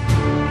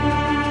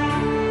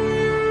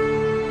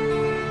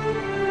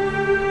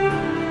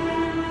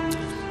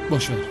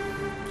 Boş ver.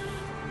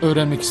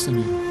 Öğrenmek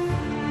istemiyorum.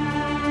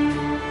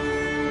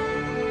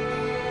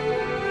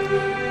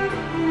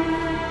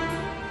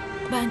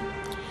 Ben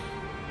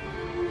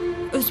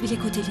Özbilek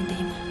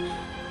Oteli'ndeyim.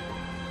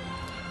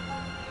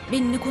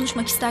 Benimle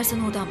konuşmak istersen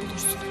oradan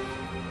bulursun.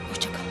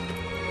 Hoşça kal.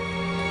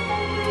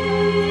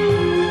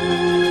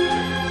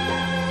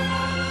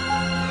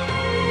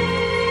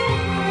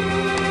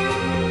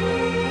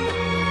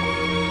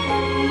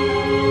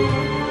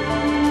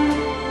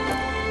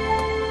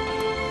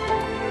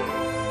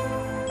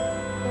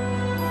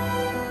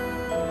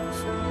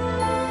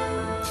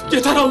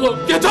 Yeter Allah'ım,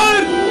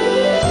 yeter!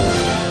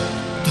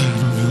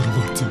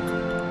 Dayanamıyorum artık.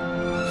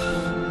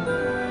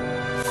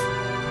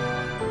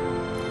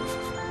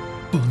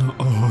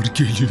 Bana ağır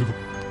geliyor.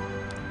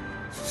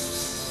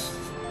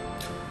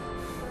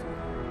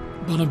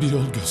 Bana bir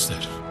yol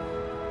göster.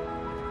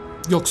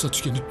 Yoksa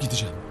tükenip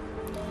gideceğim.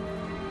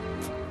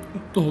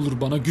 Ne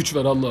olur bana güç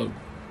ver Allah'ım.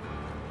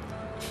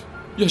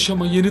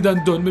 Yaşama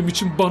yeniden dönmem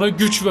için bana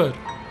güç ver.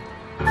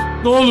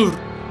 Ne olur.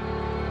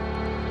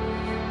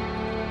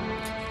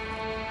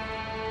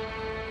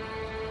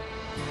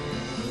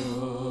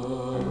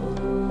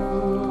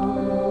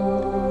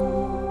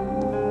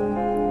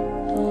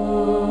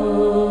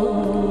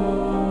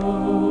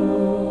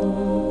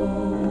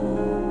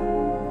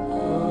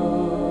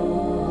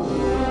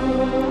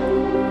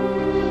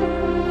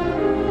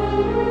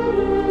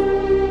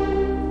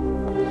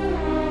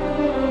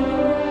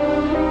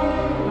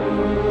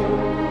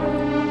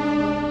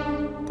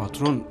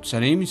 Patron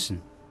sen iyi misin?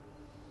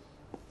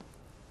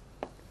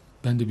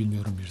 Ben de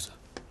bilmiyorum Mirza.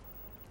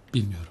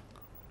 Bilmiyorum.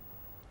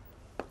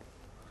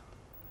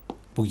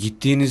 Bu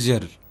gittiğiniz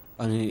yer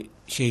hani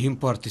şeyhin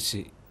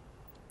partisi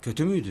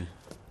kötü müydü?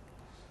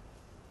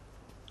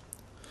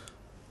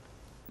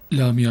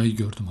 Lamia'yı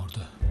gördüm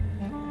orada.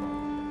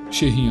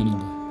 Şeyhin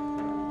yanında.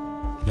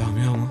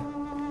 Lamia mı?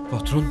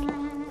 Patron?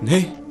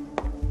 Ne?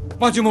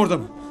 Bacım orada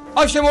mı?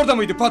 Ayşem orada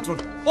mıydı patron?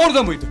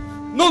 Orada mıydı?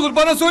 Ne olur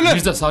bana söyle.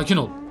 Mirza sakin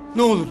ol.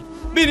 Ne olur.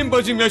 Benim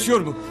bacım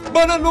yaşıyor mu?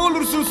 Bana ne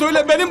olursun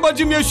söyle benim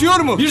bacım yaşıyor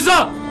mu?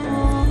 Mirza!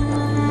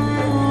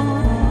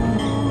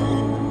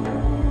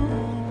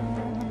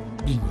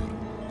 Bilmiyorum.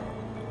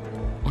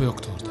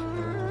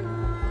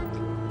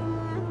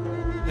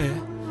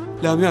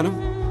 Lamia Hanım.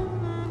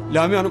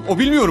 Lamia Hanım o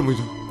bilmiyor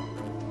muydu?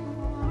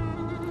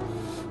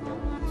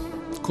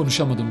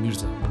 Konuşamadım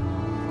Mirza.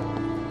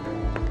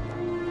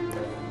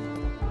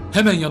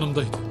 Hemen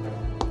yanımdaydı.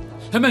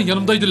 Hemen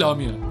yanımdaydı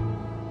Lamia.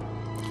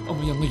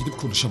 Ama yanına gidip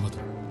konuşamadım.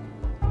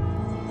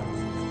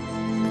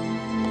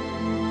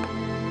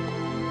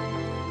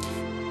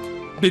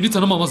 Beni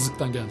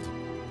tanımamazlıktan geldi.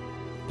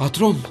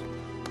 Patron.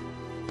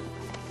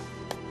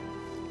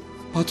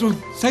 Patron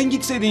sen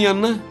gitseydin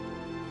yanına.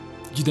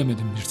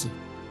 Gidemedim Mirza.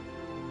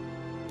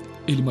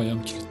 Elim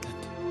ayağım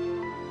kilitlendi.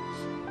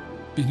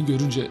 Beni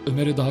görünce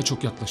Ömer'e daha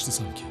çok yaklaştı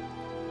sanki.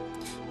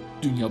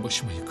 Dünya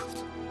başıma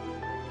yıkıldı.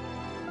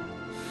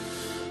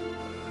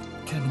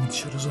 Kendimi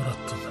dışarı zor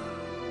attım.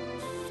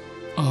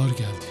 Ağır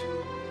geldi.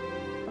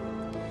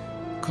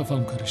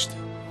 Kafam karıştı.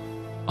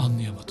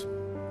 Anlayamadım.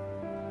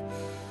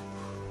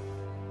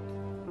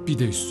 Bir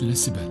de üstüne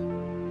Sibel.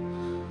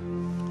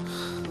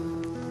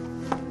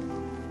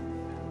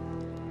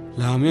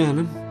 Lamia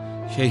Hanım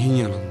şeyhin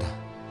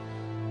yanında.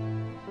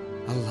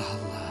 Allah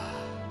Allah.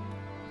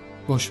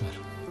 Boş ver.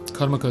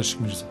 Karma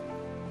karışık Mirza.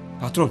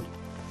 Patron.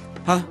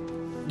 Ha?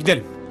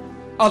 Gidelim.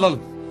 Alalım.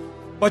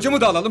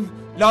 Bacımı da alalım.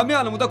 Lamia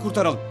Hanım'ı da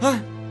kurtaralım. Ha?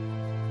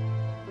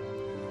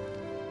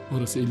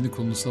 Orası elini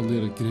kolunu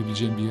sallayarak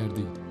girebileceğin bir yer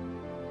değil.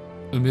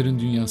 Ömer'in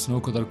dünyasına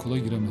o kadar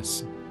kolay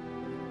giremezsin.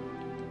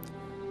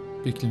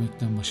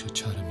 Beklemekten başka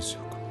çaremiz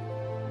yok.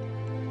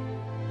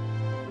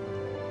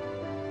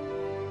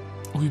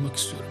 Uyumak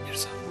istiyorum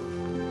Mirza.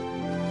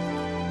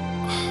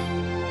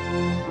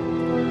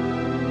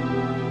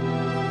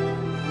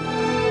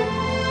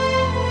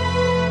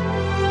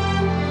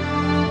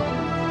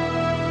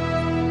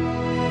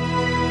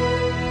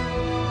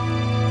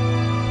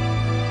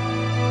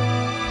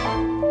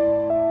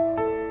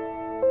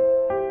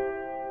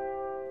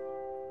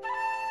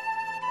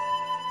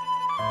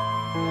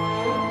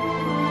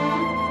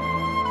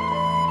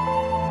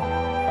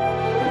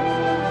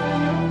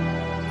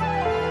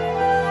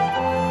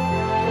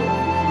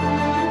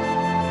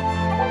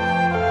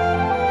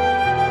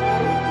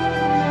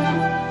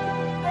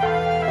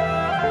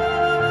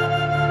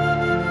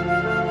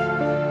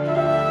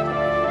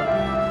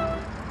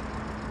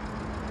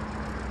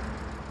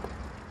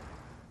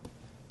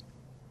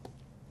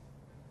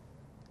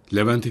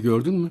 Levent'i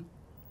gördün mü?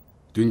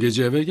 Dün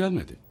gece eve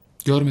gelmedi.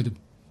 Görmedim.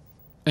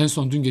 En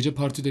son dün gece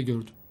partide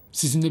gördüm.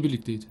 Sizinle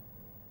birlikteydi.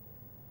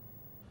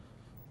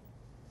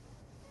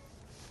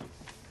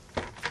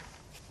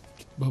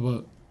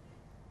 Baba,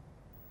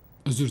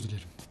 özür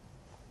dilerim.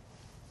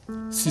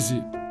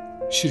 Sizi,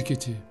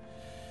 şirketi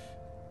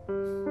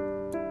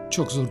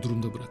çok zor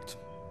durumda bıraktım.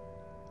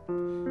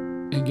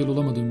 Engel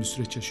olamadığım bir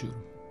süreç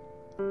yaşıyorum.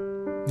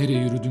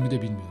 Nereye yürüdüğümü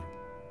de bilmiyorum.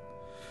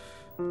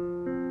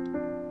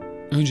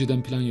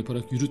 Önceden plan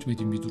yaparak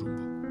yürütmediğim bir durum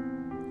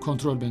bu.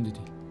 Kontrol bende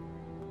değil.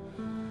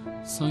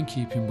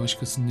 Sanki ipin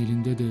başkasının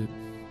elinde de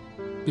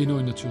beni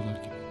oynatıyorlar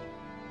gibi.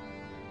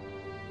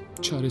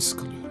 Çaresiz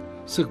kalıyorum.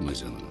 Sıkma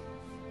canını.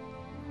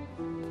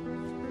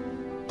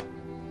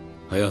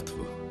 Hayat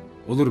bu.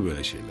 Olur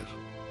böyle şeyler.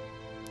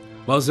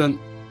 Bazen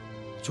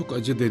çok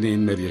acı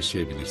deneyimler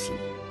yaşayabilirsin.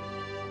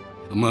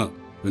 Ama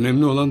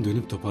önemli olan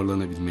dönüp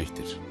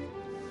toparlanabilmektir.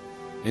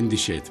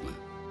 Endişe etme.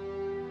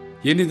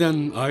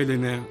 Yeniden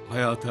ailene,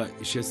 hayata,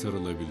 işe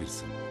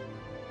sarılabilirsin.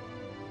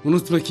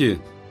 Unutma ki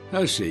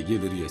her şey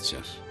gelir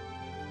geçer.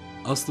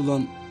 Asıl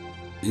olan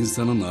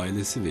insanın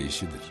ailesi ve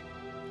işidir.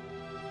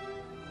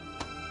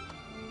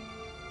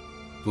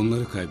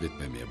 Bunları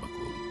kaybetmemeye bak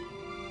oğlum.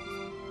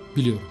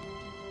 Biliyorum.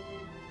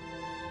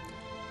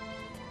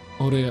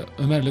 Oraya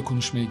Ömer'le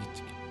konuşmaya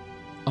gittik.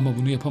 Ama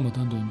bunu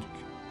yapamadan döndük.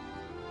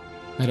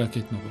 Merak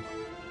etme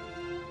baba.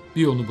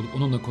 Bir yolunu bulup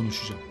onunla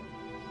konuşacağım.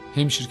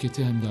 Hem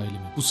şirketi hem de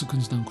ailemi bu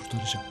sıkıntıdan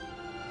kurtaracağım.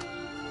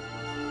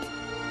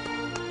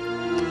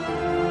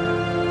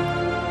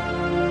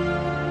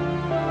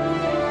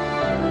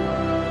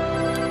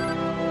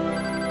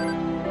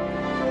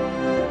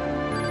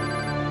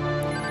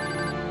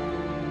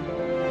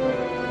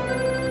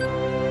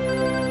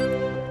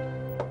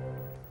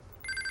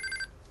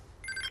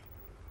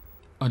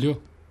 Alo.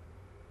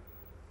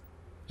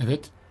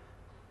 Evet.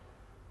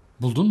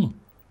 Buldun mu?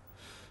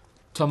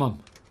 Tamam.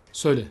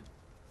 Söyle.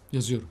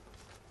 Yazıyorum.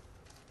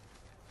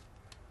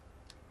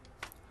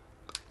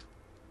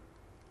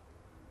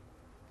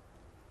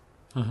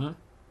 Hı hı.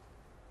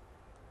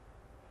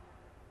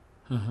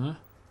 Hı hı.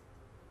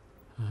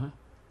 Hı hı.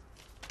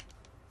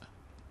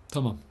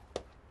 Tamam.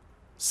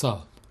 Sağ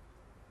ol.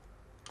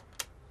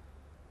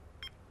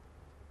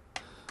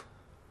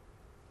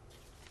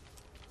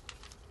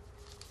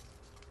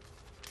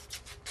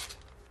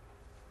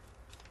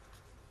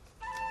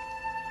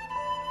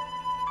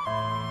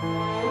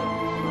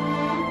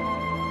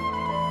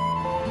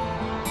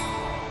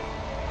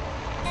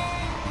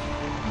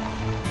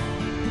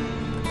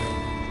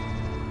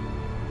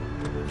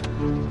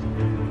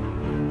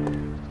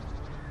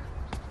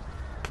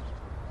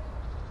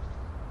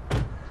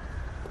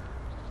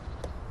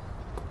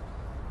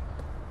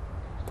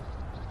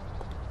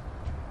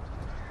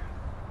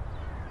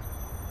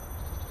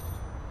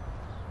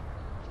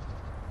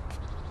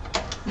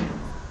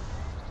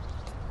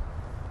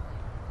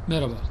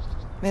 Merhaba.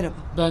 Merhaba.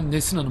 Ben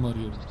Nesrin Hanım'ı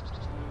arıyorum.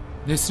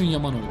 Nesrin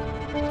Yamanoğlu.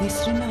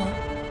 Nesrin ne o?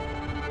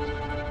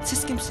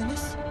 Siz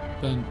kimsiniz?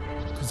 Ben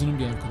kızının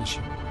bir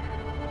arkadaşıyım.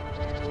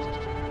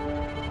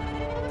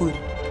 Buyurun.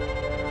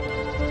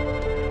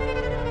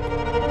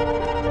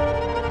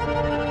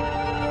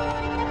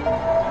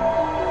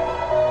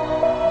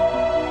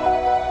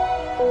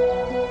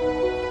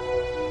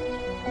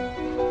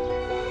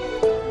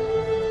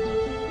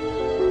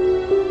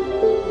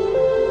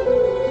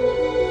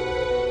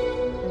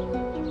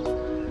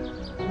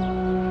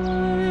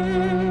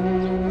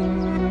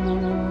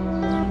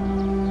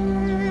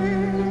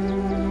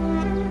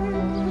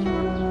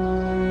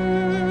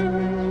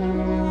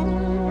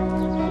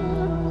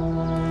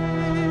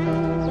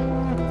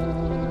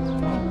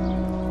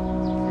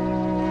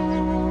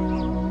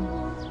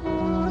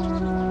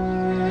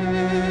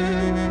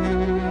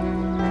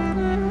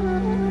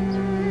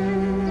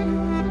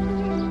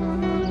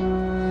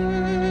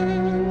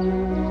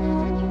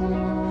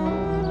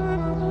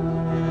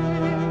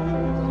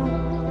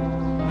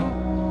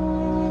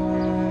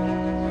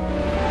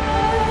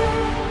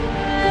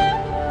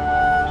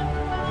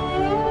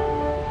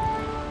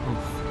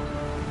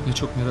 Ne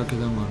çok merak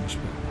eden varmış be.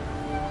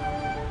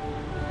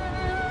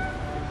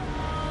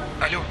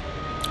 Alo.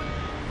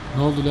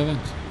 Ne oldu Levent?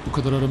 Bu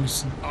kadar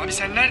aramışsın. Abi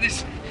sen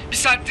neredesin? Bir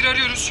saattir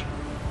arıyoruz.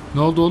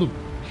 Ne oldu oğlum?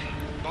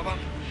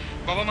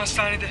 Babam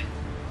hastanede.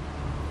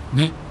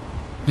 Ne?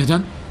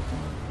 Neden?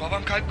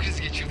 Babam kalp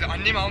krizi geçirdi.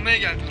 Annemi almaya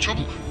geldim.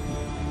 Çabuk.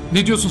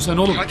 Ne diyorsun sen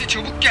oğlum? Hadi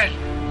çabuk gel.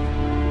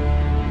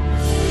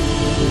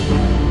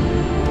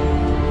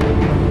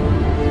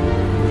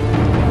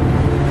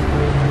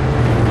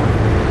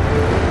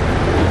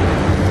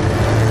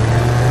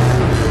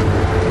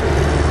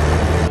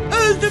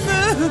 Öldü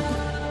mü?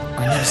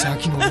 Anne bir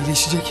sakin ol,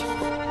 iyileşecek.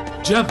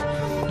 Cem,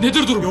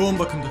 nedir durum? Yoğun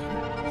bakımda.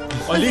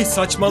 Ali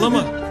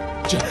saçmalama.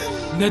 Cem,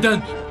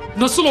 neden?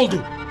 Nasıl oldu?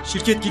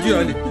 Şirket gidiyor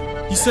Ali.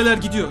 Hisseler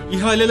gidiyor,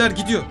 ihaleler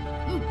gidiyor.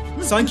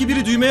 Sanki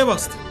biri düğmeye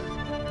bastı.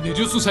 Ne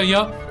diyorsun sen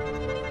ya?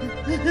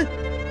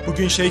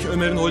 Bugün Şeyh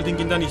Ömer'in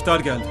holdinginden ihtar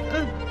geldi.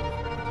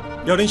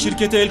 Yarın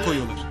şirkete el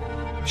koyuyorlar.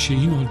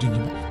 Şeyhin holdingi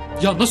mi?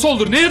 Ya nasıl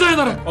olur? Neye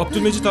dayanarak?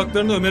 Abdülmecit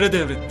haklarını Ömer'e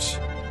devretmiş.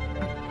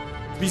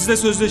 Biz de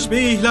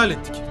sözleşmeyi ihlal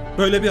ettik.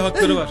 Böyle bir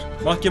hakları var.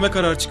 Mahkeme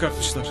kararı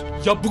çıkartmışlar.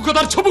 Ya bu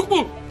kadar çabuk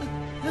mu?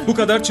 Bu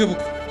kadar çabuk.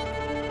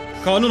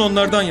 Kanun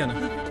onlardan yana.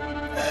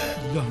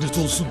 Lanet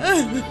olsun.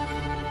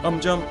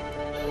 Amcam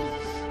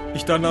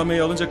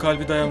ihtarnameyi alınca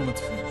kalbi dayanmadı.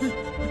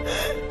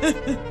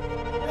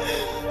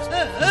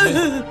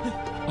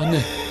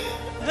 Anne.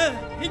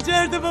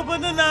 İçeride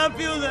babana ne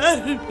yapıyorlar?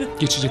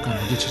 Geçecek anne,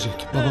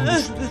 geçecek. Babam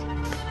düştü.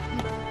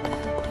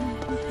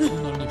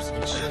 Bunların hepsi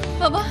geçecek.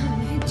 Baba,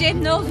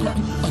 Cem ne oldu?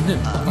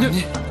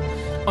 Anne.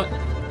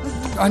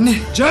 Anne.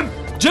 Cem!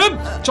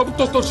 Çabuk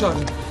doktor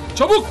çağırın.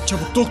 Çabuk!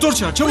 Çabuk doktor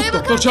çağır, çabuk. Buraya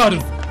Doktor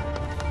çağırın.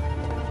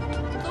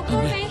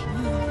 Doktor bey.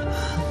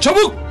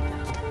 Çabuk!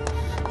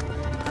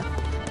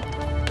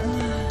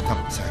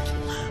 Tamam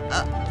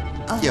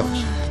sakin. Yavaş.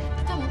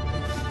 Tamam,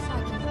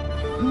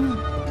 sakin.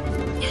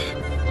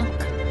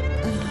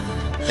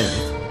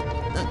 Evet.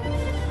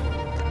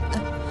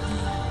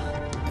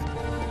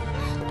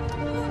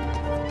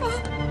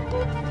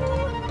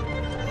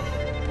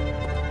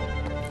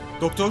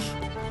 Doktor.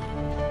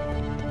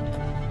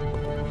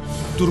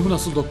 Durumu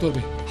nasıl doktor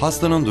bey?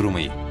 Hastanın durumu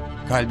iyi.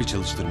 Kalbi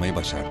çalıştırmayı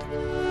başardı.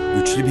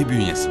 Güçlü bir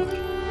bünyesi var.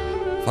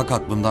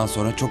 Fakat bundan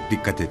sonra çok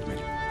dikkat etmeli.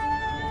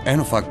 En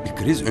ufak bir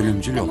kriz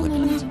ölümcül olabilir.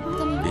 anneciğim,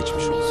 tamam.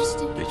 Geçmiş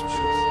olsun. Geçmiş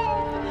olsun.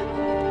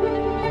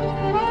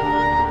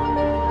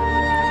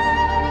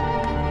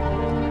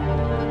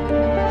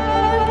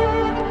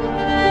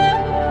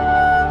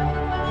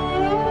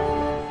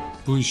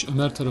 Bu iş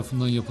Ömer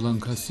tarafından yapılan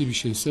kasti bir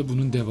şeyse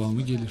bunun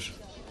devamı gelir.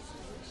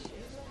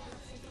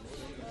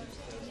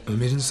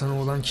 Ömer'in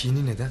sana olan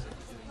kini neden?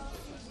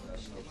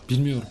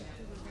 Bilmiyorum.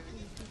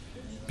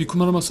 Bir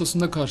kumar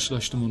masasında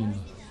karşılaştım onunla.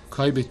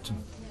 Kaybettim.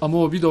 Ama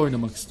o bir de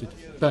oynamak istedi.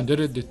 Ben de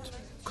reddettim.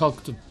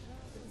 Kalktım.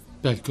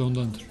 Belki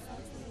ondandır.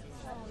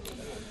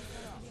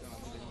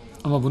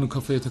 Ama bunu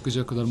kafaya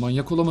takacak kadar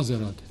manyak olamaz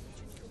herhalde.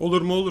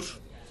 Olur mu olur.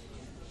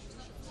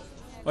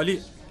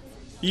 Ali,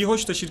 iyi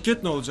hoş da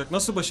şirket ne olacak?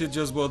 Nasıl baş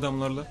edeceğiz bu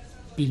adamlarla?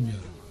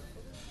 Bilmiyorum.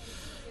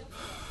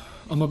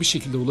 Ama bir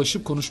şekilde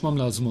ulaşıp konuşmam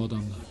lazım o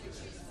adamla.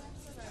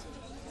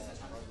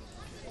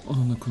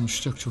 Onunla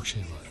konuşacak çok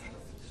şey var.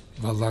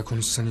 Vallahi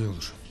konuşsan iyi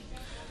olur.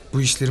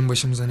 Bu işlerin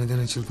başımıza neden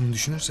açıldığını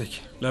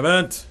düşünürsek.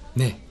 Levent.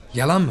 Ne?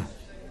 Yalan mı?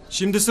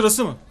 Şimdi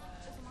sırası mı?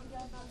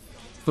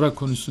 Bırak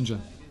konuşsun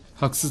Cem.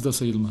 Haksız da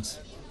sayılmaz.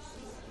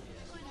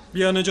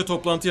 Bir an önce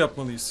toplantı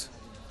yapmalıyız.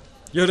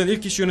 Yarın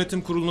ilk iş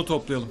yönetim kurulunu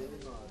toplayalım.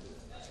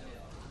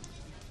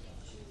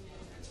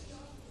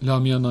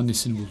 Lamia'nın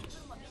annesini buldum.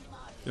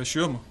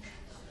 Yaşıyor mu?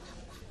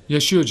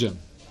 Yaşıyor Cem.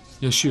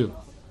 Yaşıyor.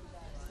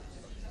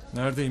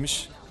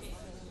 Neredeymiş?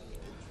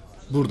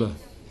 Burada.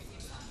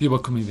 Bir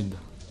bakım evinde.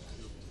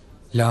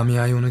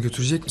 Lamia'yı ona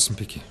götürecek misin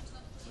peki?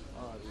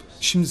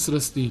 Şimdi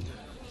sırası değil.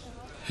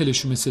 Hele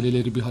şu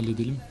meseleleri bir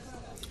halledelim.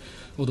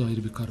 O da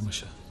ayrı bir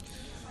karmaşa.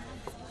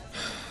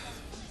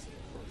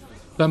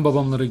 Ben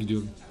babamlara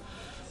gidiyorum.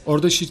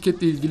 Orada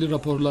şirketle ilgili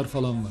raporlar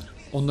falan var.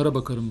 Onlara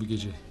bakarım bu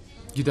gece.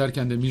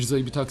 Giderken de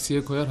Mirza'yı bir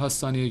taksiye koyar,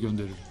 hastaneye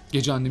gönderirim.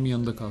 Gece annemin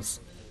yanında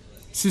kalsın.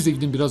 Siz de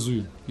gidin biraz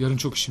uyuyun. Yarın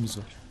çok işimiz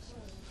var.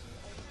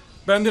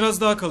 Ben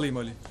biraz daha kalayım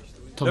Ali.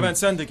 Tamam. Levent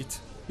sen de git.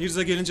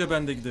 Mirza gelince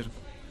ben de giderim.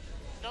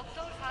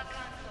 Doktor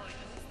Hakan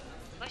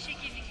Soylu,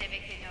 başhekimlikle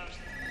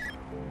bekleniyorsunuz.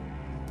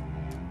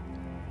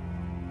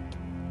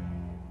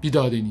 Bir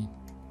daha deneyin.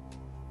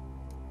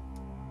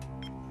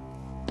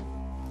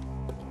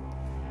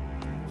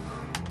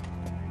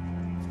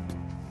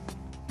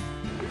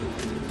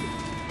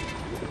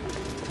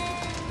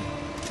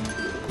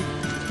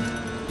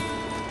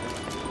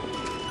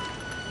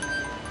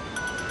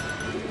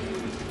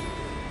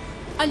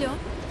 Alo.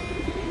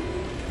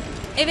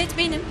 Evet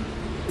benim.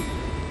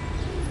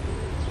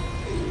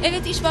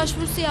 Evet iş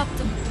başvurusu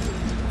yaptım.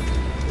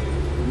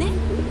 Ne?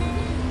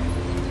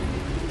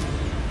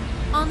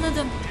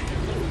 Anladım.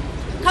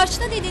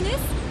 Kaçta dediniz?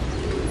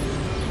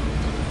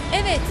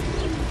 Evet.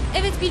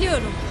 Evet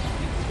biliyorum.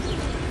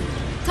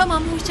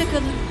 Tamam hoşça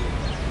kalın.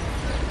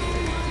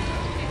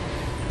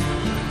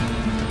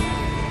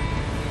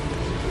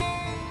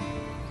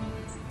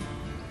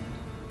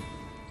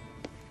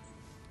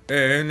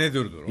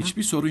 Nedir durum?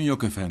 Hiçbir sorun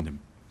yok efendim.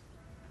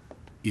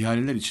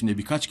 İhaleler içinde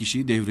birkaç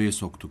kişiyi devreye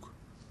soktuk.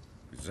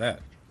 Güzel,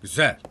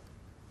 güzel.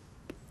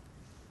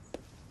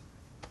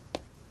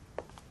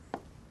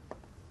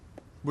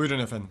 Buyurun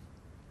efendim.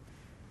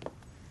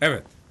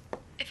 Evet,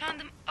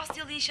 Efendim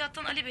Asyalı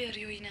inşaattan Ali Bey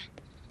arıyor yine.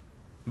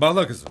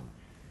 bağla kızım.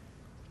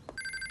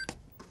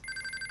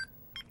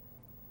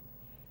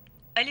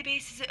 Ali Bey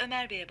sizi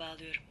Ömer Bey'e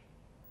bağlıyorum.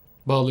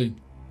 Bağlayın.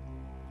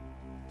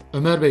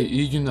 Ömer Bey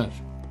iyi günler.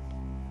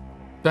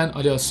 Ben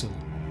Ali Asyalı.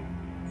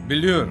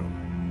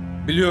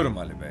 Biliyorum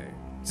Ali Bey.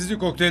 Sizi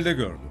kokteylde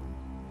gördüm.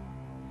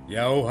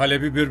 Yahu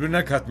Halep'i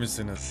birbirine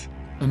katmışsınız.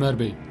 Ömer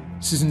Bey,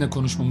 sizinle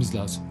konuşmamız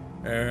lazım.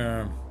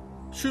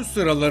 Şu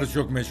sıraları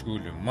çok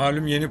meşgulüm.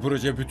 Malum yeni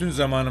proje bütün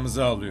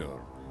zamanımızı alıyor.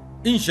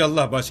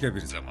 İnşallah başka bir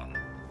zaman.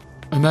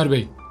 Ömer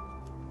Bey,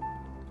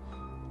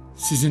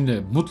 sizinle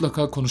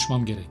mutlaka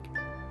konuşmam gerek.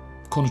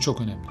 Konu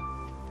çok önemli.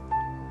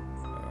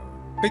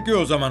 Peki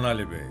o zaman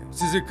Ali Bey,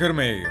 sizi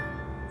kırmayayım.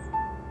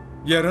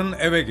 Yarın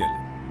eve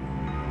gelin.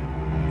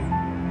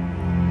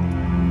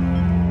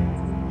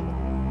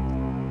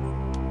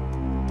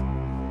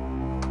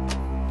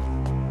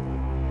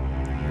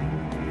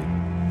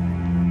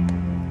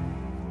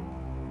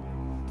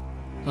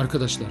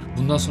 Arkadaşlar,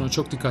 bundan sonra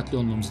çok dikkatli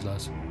olmamız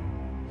lazım.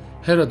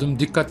 Her adım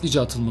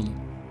dikkatlice atılmalı.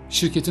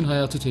 Şirketin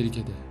hayatı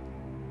tehlikede.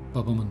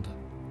 Babamın da.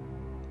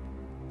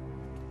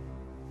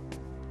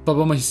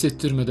 Babama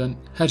hissettirmeden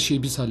her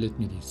şeyi biz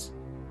halletmeliyiz.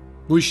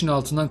 Bu işin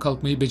altından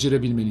kalkmayı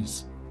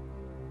becerebilmeliyiz.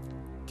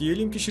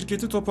 Diyelim ki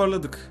şirketi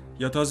toparladık.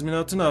 Ya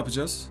tazminatı ne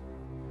yapacağız?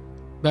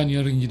 Ben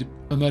yarın gidip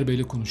Ömer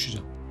Bey'le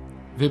konuşacağım.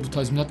 Ve bu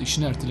tazminat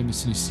işini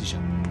ertelemesini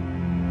isteyeceğim.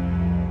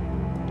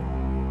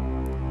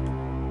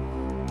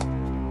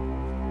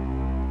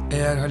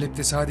 Eğer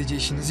Halep'te sadece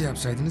işinizi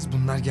yapsaydınız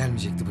bunlar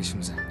gelmeyecekti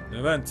başımıza.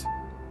 Levent.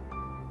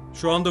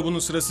 Şu anda bunun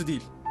sırası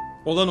değil.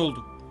 Olan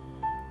oldu.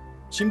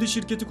 Şimdi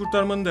şirketi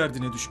kurtarmanın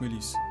derdine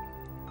düşmeliyiz.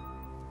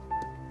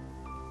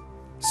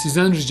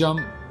 Sizden ricam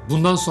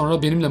bundan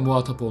sonra benimle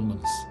muhatap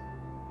olmanız.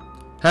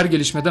 Her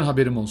gelişmeden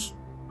haberim olsun.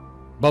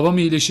 Babam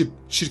iyileşip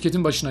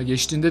şirketin başına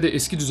geçtiğinde de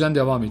eski düzen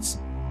devam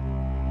etsin.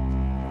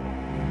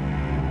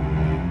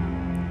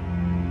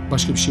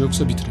 Başka bir şey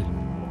yoksa bitirelim.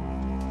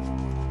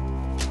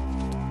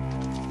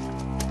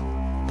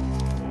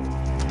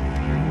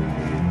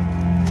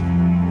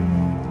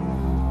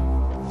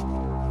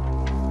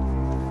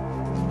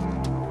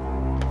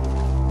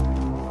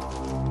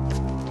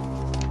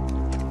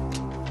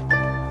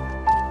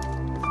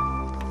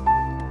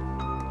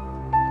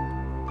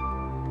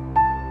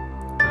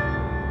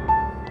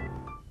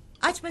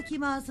 Aç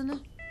bakayım ağzını.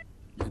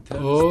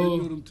 Oo,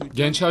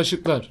 genç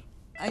aşıklar.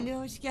 Ali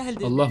hoş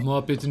geldin. Allah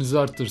muhabbetinizi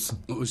arttırsın.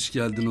 Hoş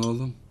geldin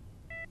oğlum.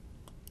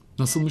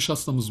 Nasılmış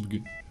hastamız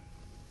bugün?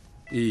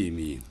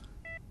 İyiyim.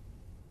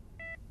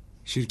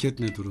 Şirket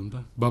ne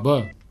durumda?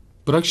 Baba,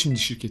 bırak şimdi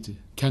şirketi.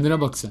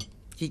 Kendine bak sen.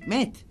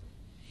 Hikmet,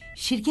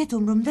 şirket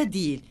umurumda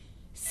değil.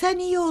 Sen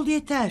iyi ol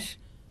yeter.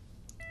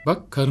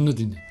 Bak karını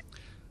dinle.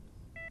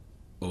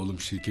 Oğlum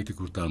şirketi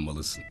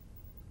kurtarmalısın.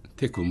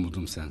 Tek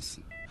umudum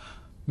sensin.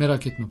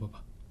 Merak etme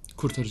baba.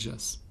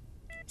 Kurtaracağız.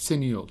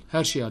 Sen iyi ol.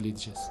 Her şeyi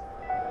halledeceğiz.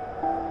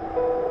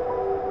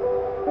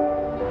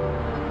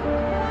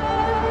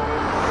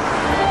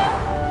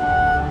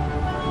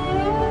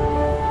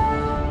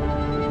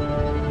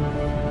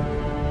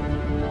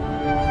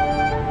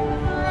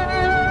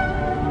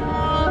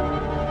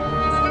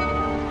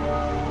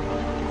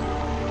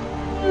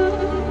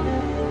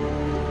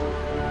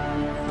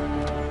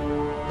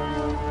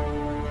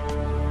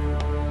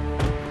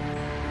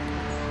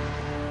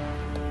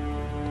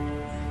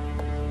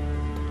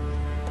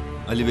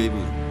 Ali Bey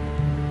buyurun.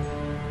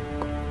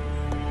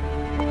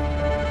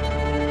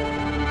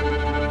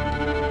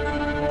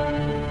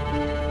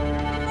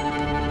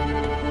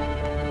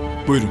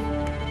 Buyurun.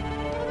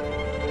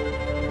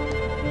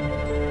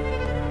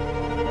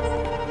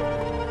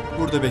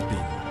 burada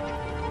bekleyin.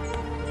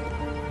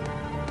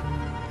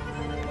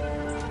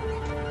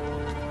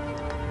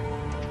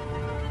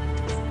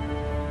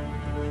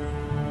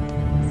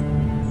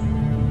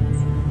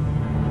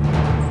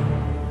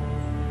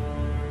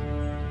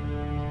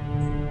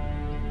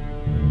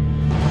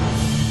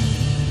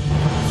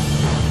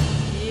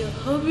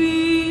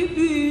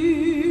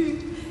 Habibi,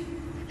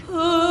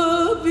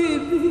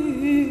 Habibi,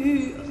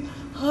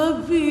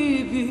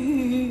 Habibi,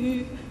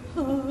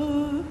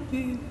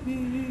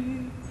 Habibi.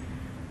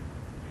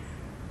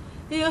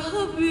 Ya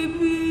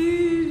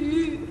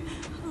Habibi,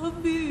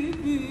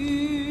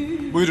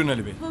 Habibi. Buyurun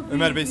Ali Bey.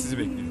 Ömer Bey sizi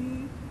bekliyor.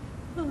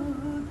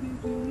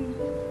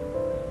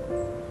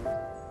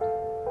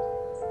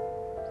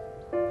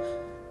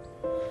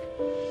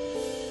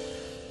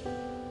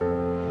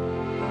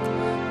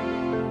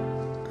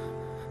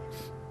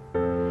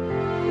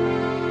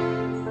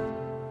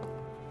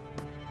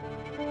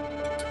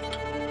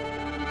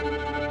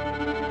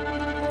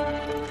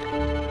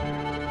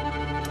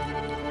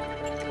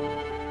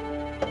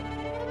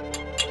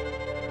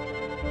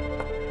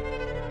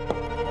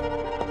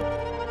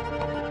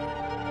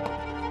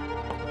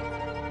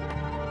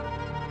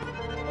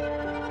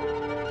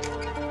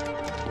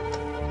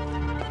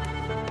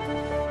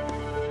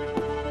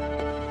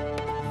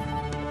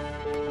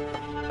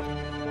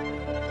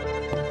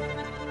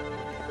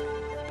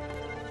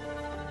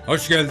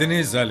 Hoş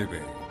geldiniz Ali Bey.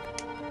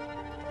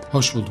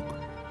 Hoş bulduk.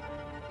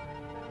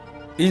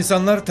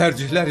 İnsanlar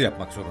tercihler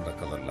yapmak zorunda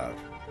kalırlar.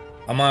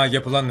 Ama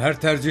yapılan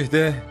her tercih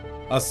de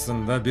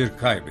aslında bir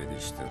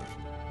kaybediştir.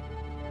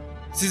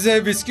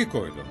 Size viski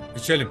koydum.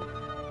 İçelim.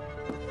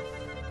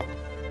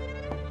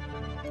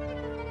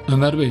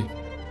 Ömer Bey,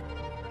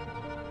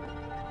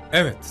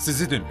 Evet,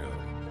 sizi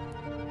dinliyorum.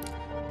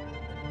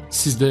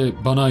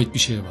 sizde bana ait bir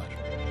şey var.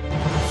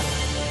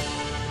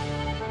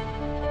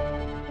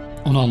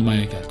 Onu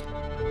almaya geldim.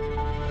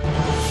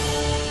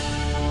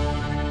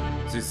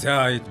 Size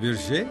ait bir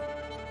şey?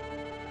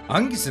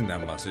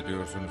 Hangisinden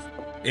bahsediyorsunuz?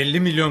 50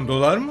 milyon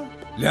dolar mı?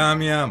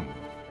 Lamia mı?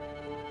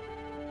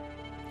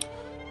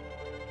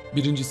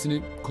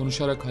 Birincisini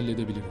konuşarak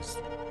halledebiliriz.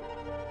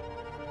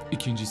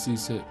 İkincisi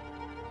ise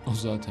o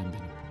zaten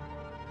benim.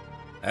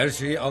 Her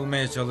şeyi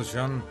almaya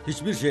çalışan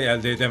hiçbir şey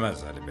elde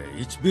edemez Ali Bey.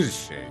 Hiçbir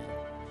şey.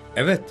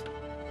 Evet,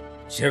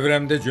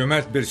 çevremde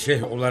cömert bir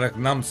şeyh olarak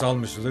nam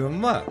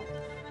salmışlığım var.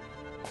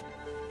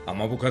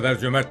 Ama bu kadar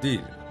cömert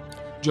değil.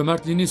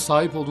 Cömertliğiniz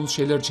sahip olduğunuz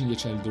şeyler için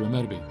geçerlidir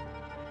Ömer Bey.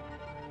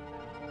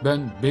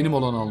 Ben benim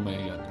olanı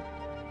almaya geldim.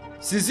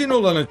 Sizin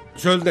olanı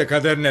çölde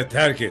kaderine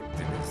terk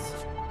ettiniz.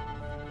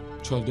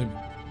 Çölde mi?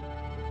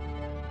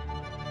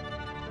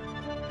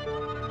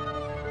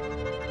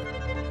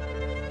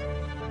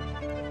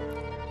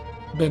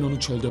 Ben onu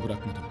çölde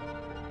bırakmadım.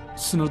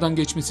 Sınırdan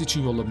geçmesi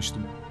için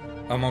yollamıştım.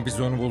 Ama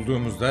biz onu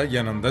bulduğumuzda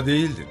yanında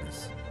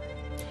değildiniz.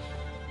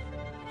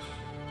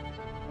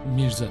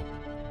 Mirza,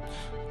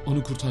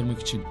 onu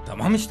kurtarmak için...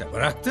 Tamam işte,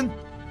 bıraktın.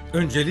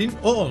 Önceliğin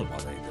o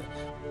olmalıydı.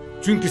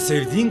 Çünkü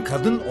sevdiğin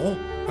kadın o.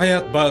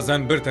 Hayat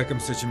bazen bir takım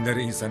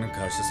seçimleri insanın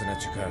karşısına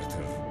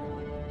çıkartır.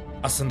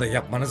 Aslında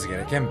yapmanız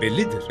gereken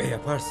bellidir ve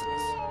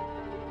yaparsınız.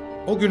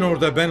 O gün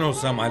orada ben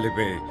olsam Ali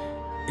Bey,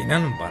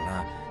 inanın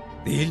bana,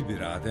 değil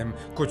bir Adem,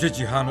 koca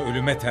cihanı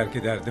ölüme terk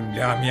ederdim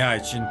Lamia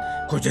için,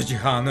 koca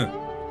cihanı.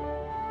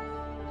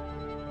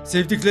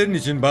 Sevdiklerin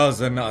için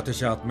bazılarını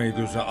ateşe atmayı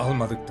göze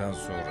almadıktan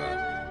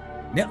sonra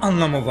ne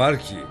anlamı var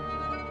ki?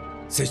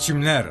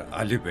 Seçimler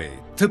Ali Bey,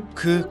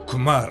 tıpkı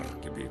kumar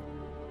gibi.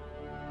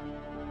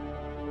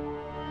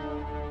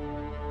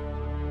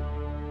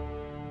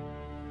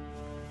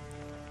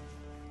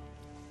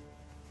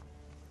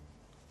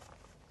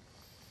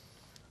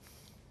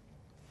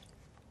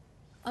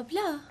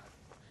 Abla,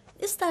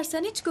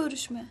 istersen hiç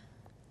görüşme.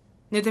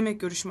 Ne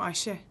demek görüşme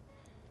Ayşe?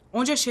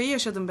 Onca şeyi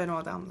yaşadım ben o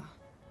adamla.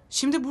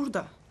 Şimdi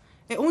burada.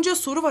 Onca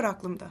soru var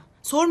aklımda.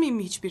 Sormayayım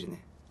mı hiçbirini?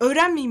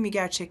 Öğrenmeyeyim mi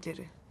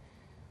gerçekleri?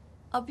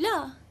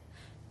 Abla,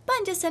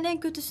 bence sen en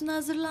kötüsüne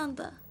hazırlan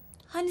da.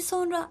 Hani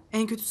sonra...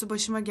 En kötüsü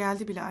başıma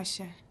geldi bile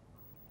Ayşe.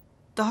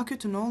 Daha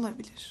kötü ne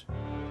olabilir?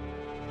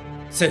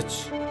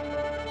 Seç.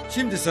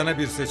 Şimdi sana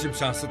bir seçim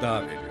şansı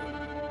daha veriyorum.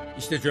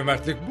 İşte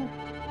cömertlik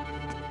bu.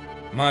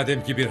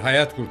 Madem ki bir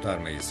hayat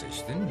kurtarmayı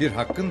seçtin, bir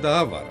hakkın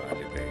daha var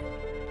Ali Bey.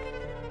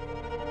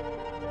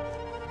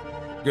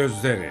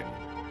 Gözlerin,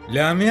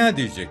 Lamia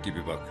diyecek gibi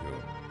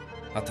bakıyor.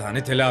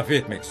 Hatanı telafi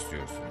etmek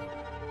istiyorsun.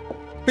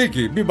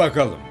 Peki bir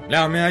bakalım.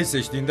 Lamia'yı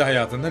seçtiğinde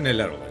hayatında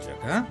neler olacak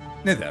ha?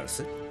 Ne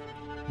dersin?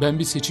 Ben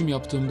bir seçim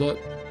yaptığımda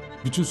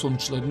bütün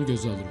sonuçlarını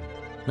göze alırım.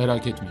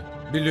 Merak etmeyin.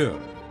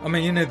 Biliyorum ama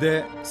yine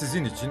de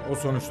sizin için o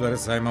sonuçları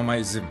saymama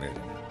izin verin.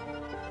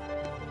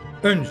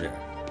 Önce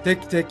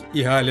tek tek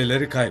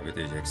ihaleleri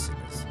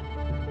kaybedeceksiniz.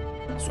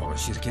 Sonra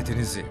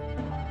şirketinizi.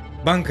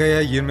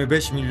 Bankaya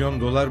 25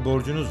 milyon dolar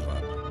borcunuz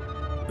var.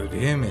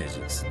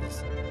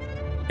 Ödeyemeyeceksiniz.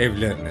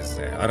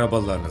 Evlerinize,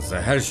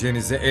 arabalarınıza, her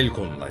şeyinize el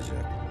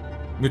konulacak.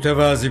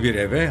 Mütevazi bir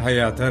eve,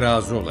 hayata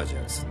razı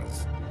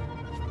olacaksınız.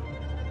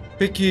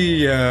 Peki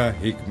ya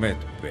Hikmet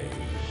Bey?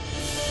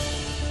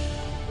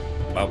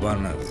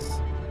 Babanız.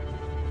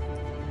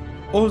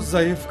 O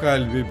zayıf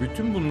kalbi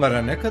bütün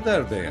bunlara ne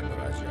kadar dayanır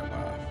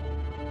acaba?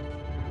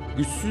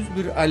 Güçsüz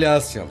bir Ali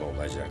Asyalı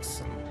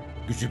olacaksın.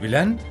 Gücü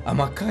bilen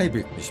ama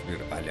kaybetmiş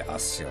bir Ali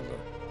Asyalı.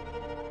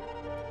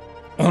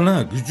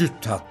 Ona gücü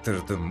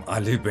tattırdım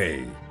Ali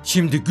Bey.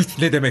 Şimdi güç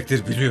ne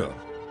demektir biliyor.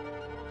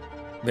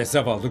 Ve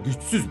zavallı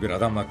güçsüz bir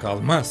adamla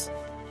kalmaz.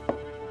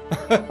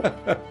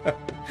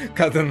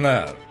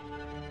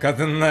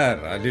 Kadınlar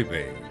Ali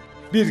Bey.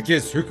 Bir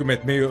kez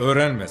hükmetmeyi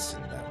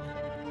öğrenmesinler.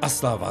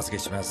 Asla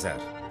vazgeçmezler.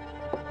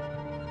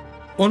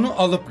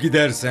 Onu alıp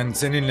gidersen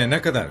seninle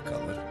ne kadar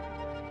kalır?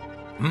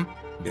 Hı?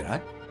 Bir ay?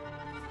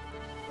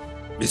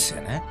 Bir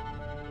sene?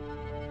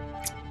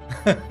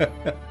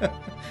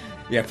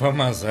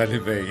 Yapamaz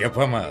Ali Bey,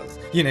 yapamaz.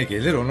 Yine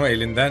gelir onu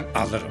elinden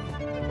alırım.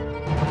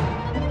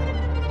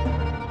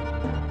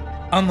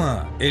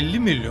 Ama 50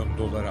 milyon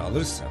doları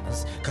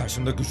alırsanız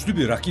karşımda güçlü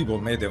bir rakip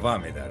olmaya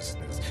devam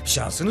edersiniz.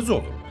 Şansınız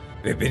olur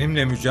ve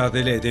benimle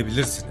mücadele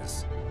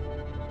edebilirsiniz.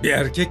 Bir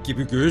erkek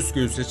gibi göğüs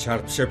göğüse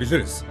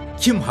çarpışabiliriz.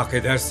 Kim hak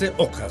ederse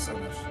o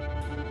kazanır.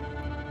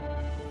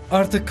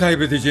 Artık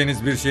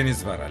kaybedeceğiniz bir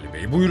şeyiniz var Ali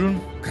Bey. Buyurun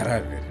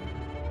karar verin.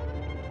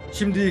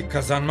 Şimdi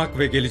kazanmak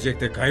ve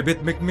gelecekte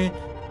kaybetmek mi,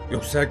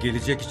 yoksa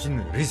gelecek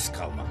için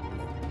risk almak mı?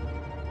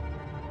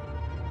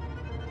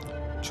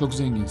 Çok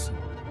zenginsin.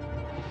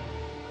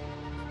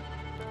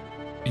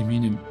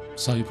 Eminim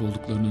sahip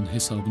olduklarının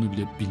hesabını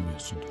bile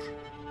bilmiyorsundur.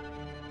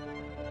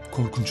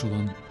 Korkunç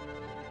olan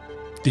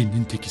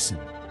delinin tekisin.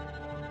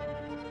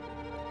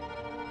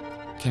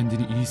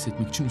 Kendini iyi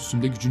hissetmek için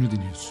üstümde gücünü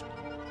deniyorsun.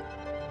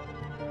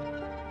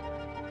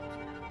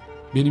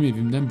 Benim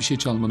evimden bir şey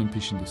çalmanın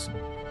peşindesin.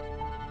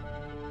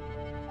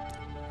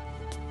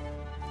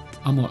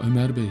 Ama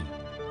Ömer Bey,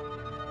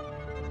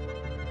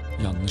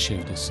 yanlış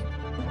evdesin.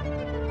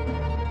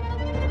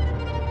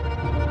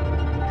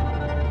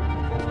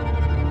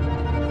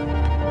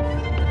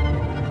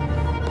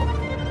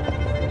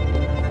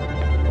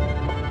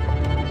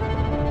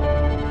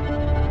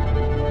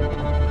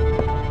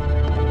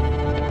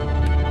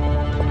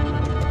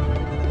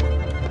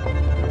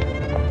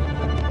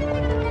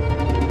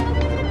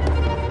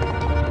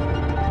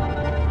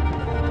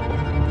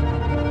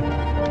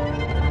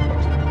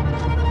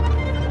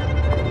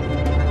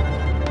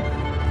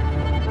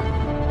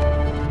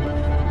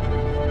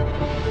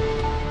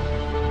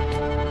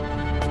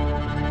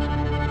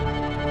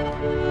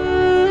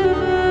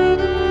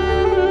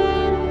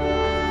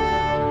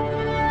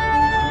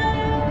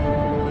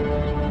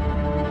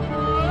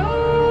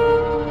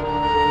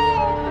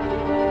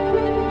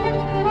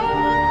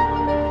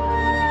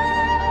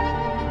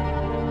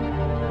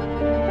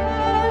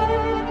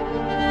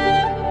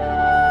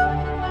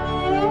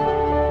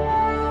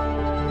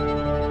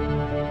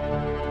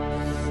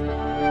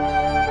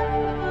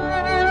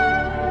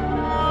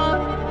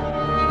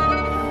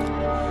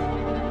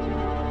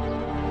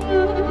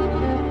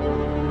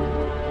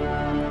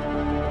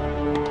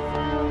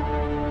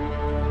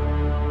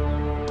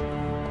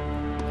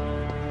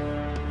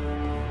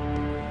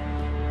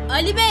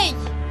 Ali Bey!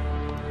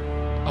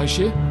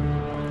 Ayşe? Oh,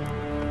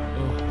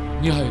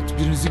 nihayet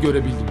birinizi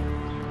görebildim.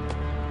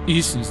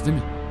 İyisiniz değil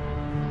mi?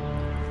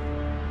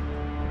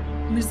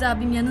 Mirza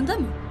abim yanında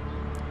mı?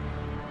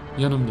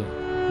 Yanımda.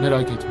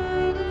 Merak etme.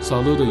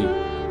 Sağlığı da iyi.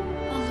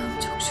 Allah'ım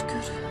çok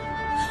şükür.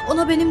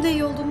 Ona benim de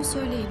iyi olduğumu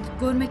söyleyin.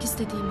 Görmek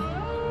istediğimi.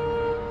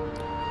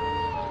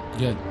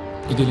 Gel.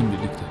 Gidelim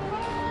birlikte.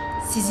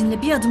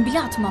 Sizinle bir adım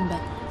bile atmam ben.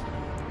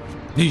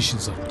 Ne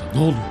işiniz var burada?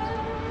 Ne oluyor?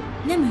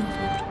 Ne mi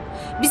oluyor?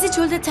 Bizi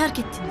çölde terk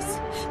ettiniz.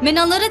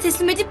 Menallara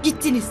teslim edip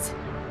gittiniz.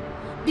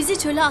 Bizi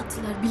çöle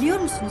attılar. Biliyor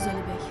musunuz Ali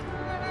Bey?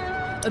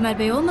 Ömer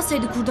Bey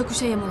olmasaydı kurda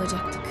kuşa yem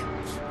olacaktık.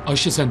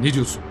 Ayşe sen ne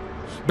diyorsun?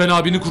 Ben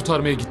abini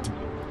kurtarmaya gittim.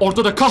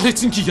 Orada da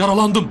kahretsin ki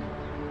yaralandım.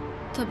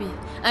 Tabii.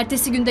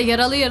 Ertesi günde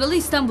yaralı yaralı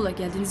İstanbul'a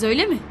geldiniz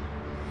öyle mi?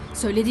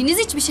 Söylediğiniz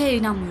hiçbir şeye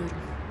inanmıyorum.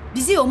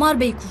 Bizi Ömer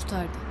Bey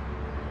kurtardı.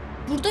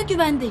 Burada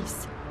güvendeyiz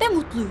ve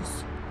mutluyuz.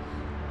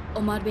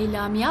 Ömer Bey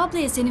Lamia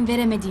ablaya senin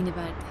veremediğini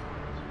verdi.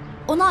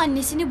 Ona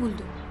annesini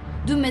buldu.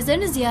 Dün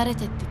mezarını ziyaret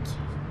ettik.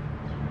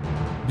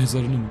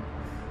 Mezarını mı?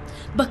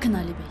 Bakın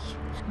Ali Bey,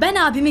 ben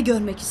abimi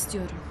görmek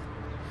istiyorum.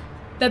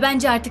 Ve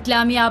bence artık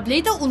Lamia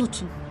ablayı da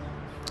unutun.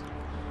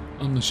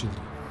 Anlaşıldı.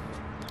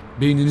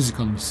 Beyniniz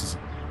yıkanmış sizin.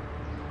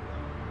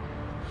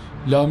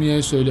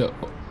 Lamia'ya söyle...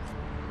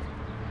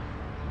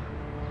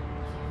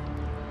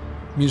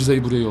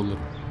 Mirza'yı buraya yollarım.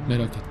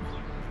 Merak etme.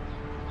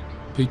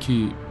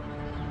 Peki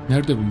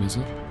nerede bu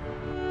mezar?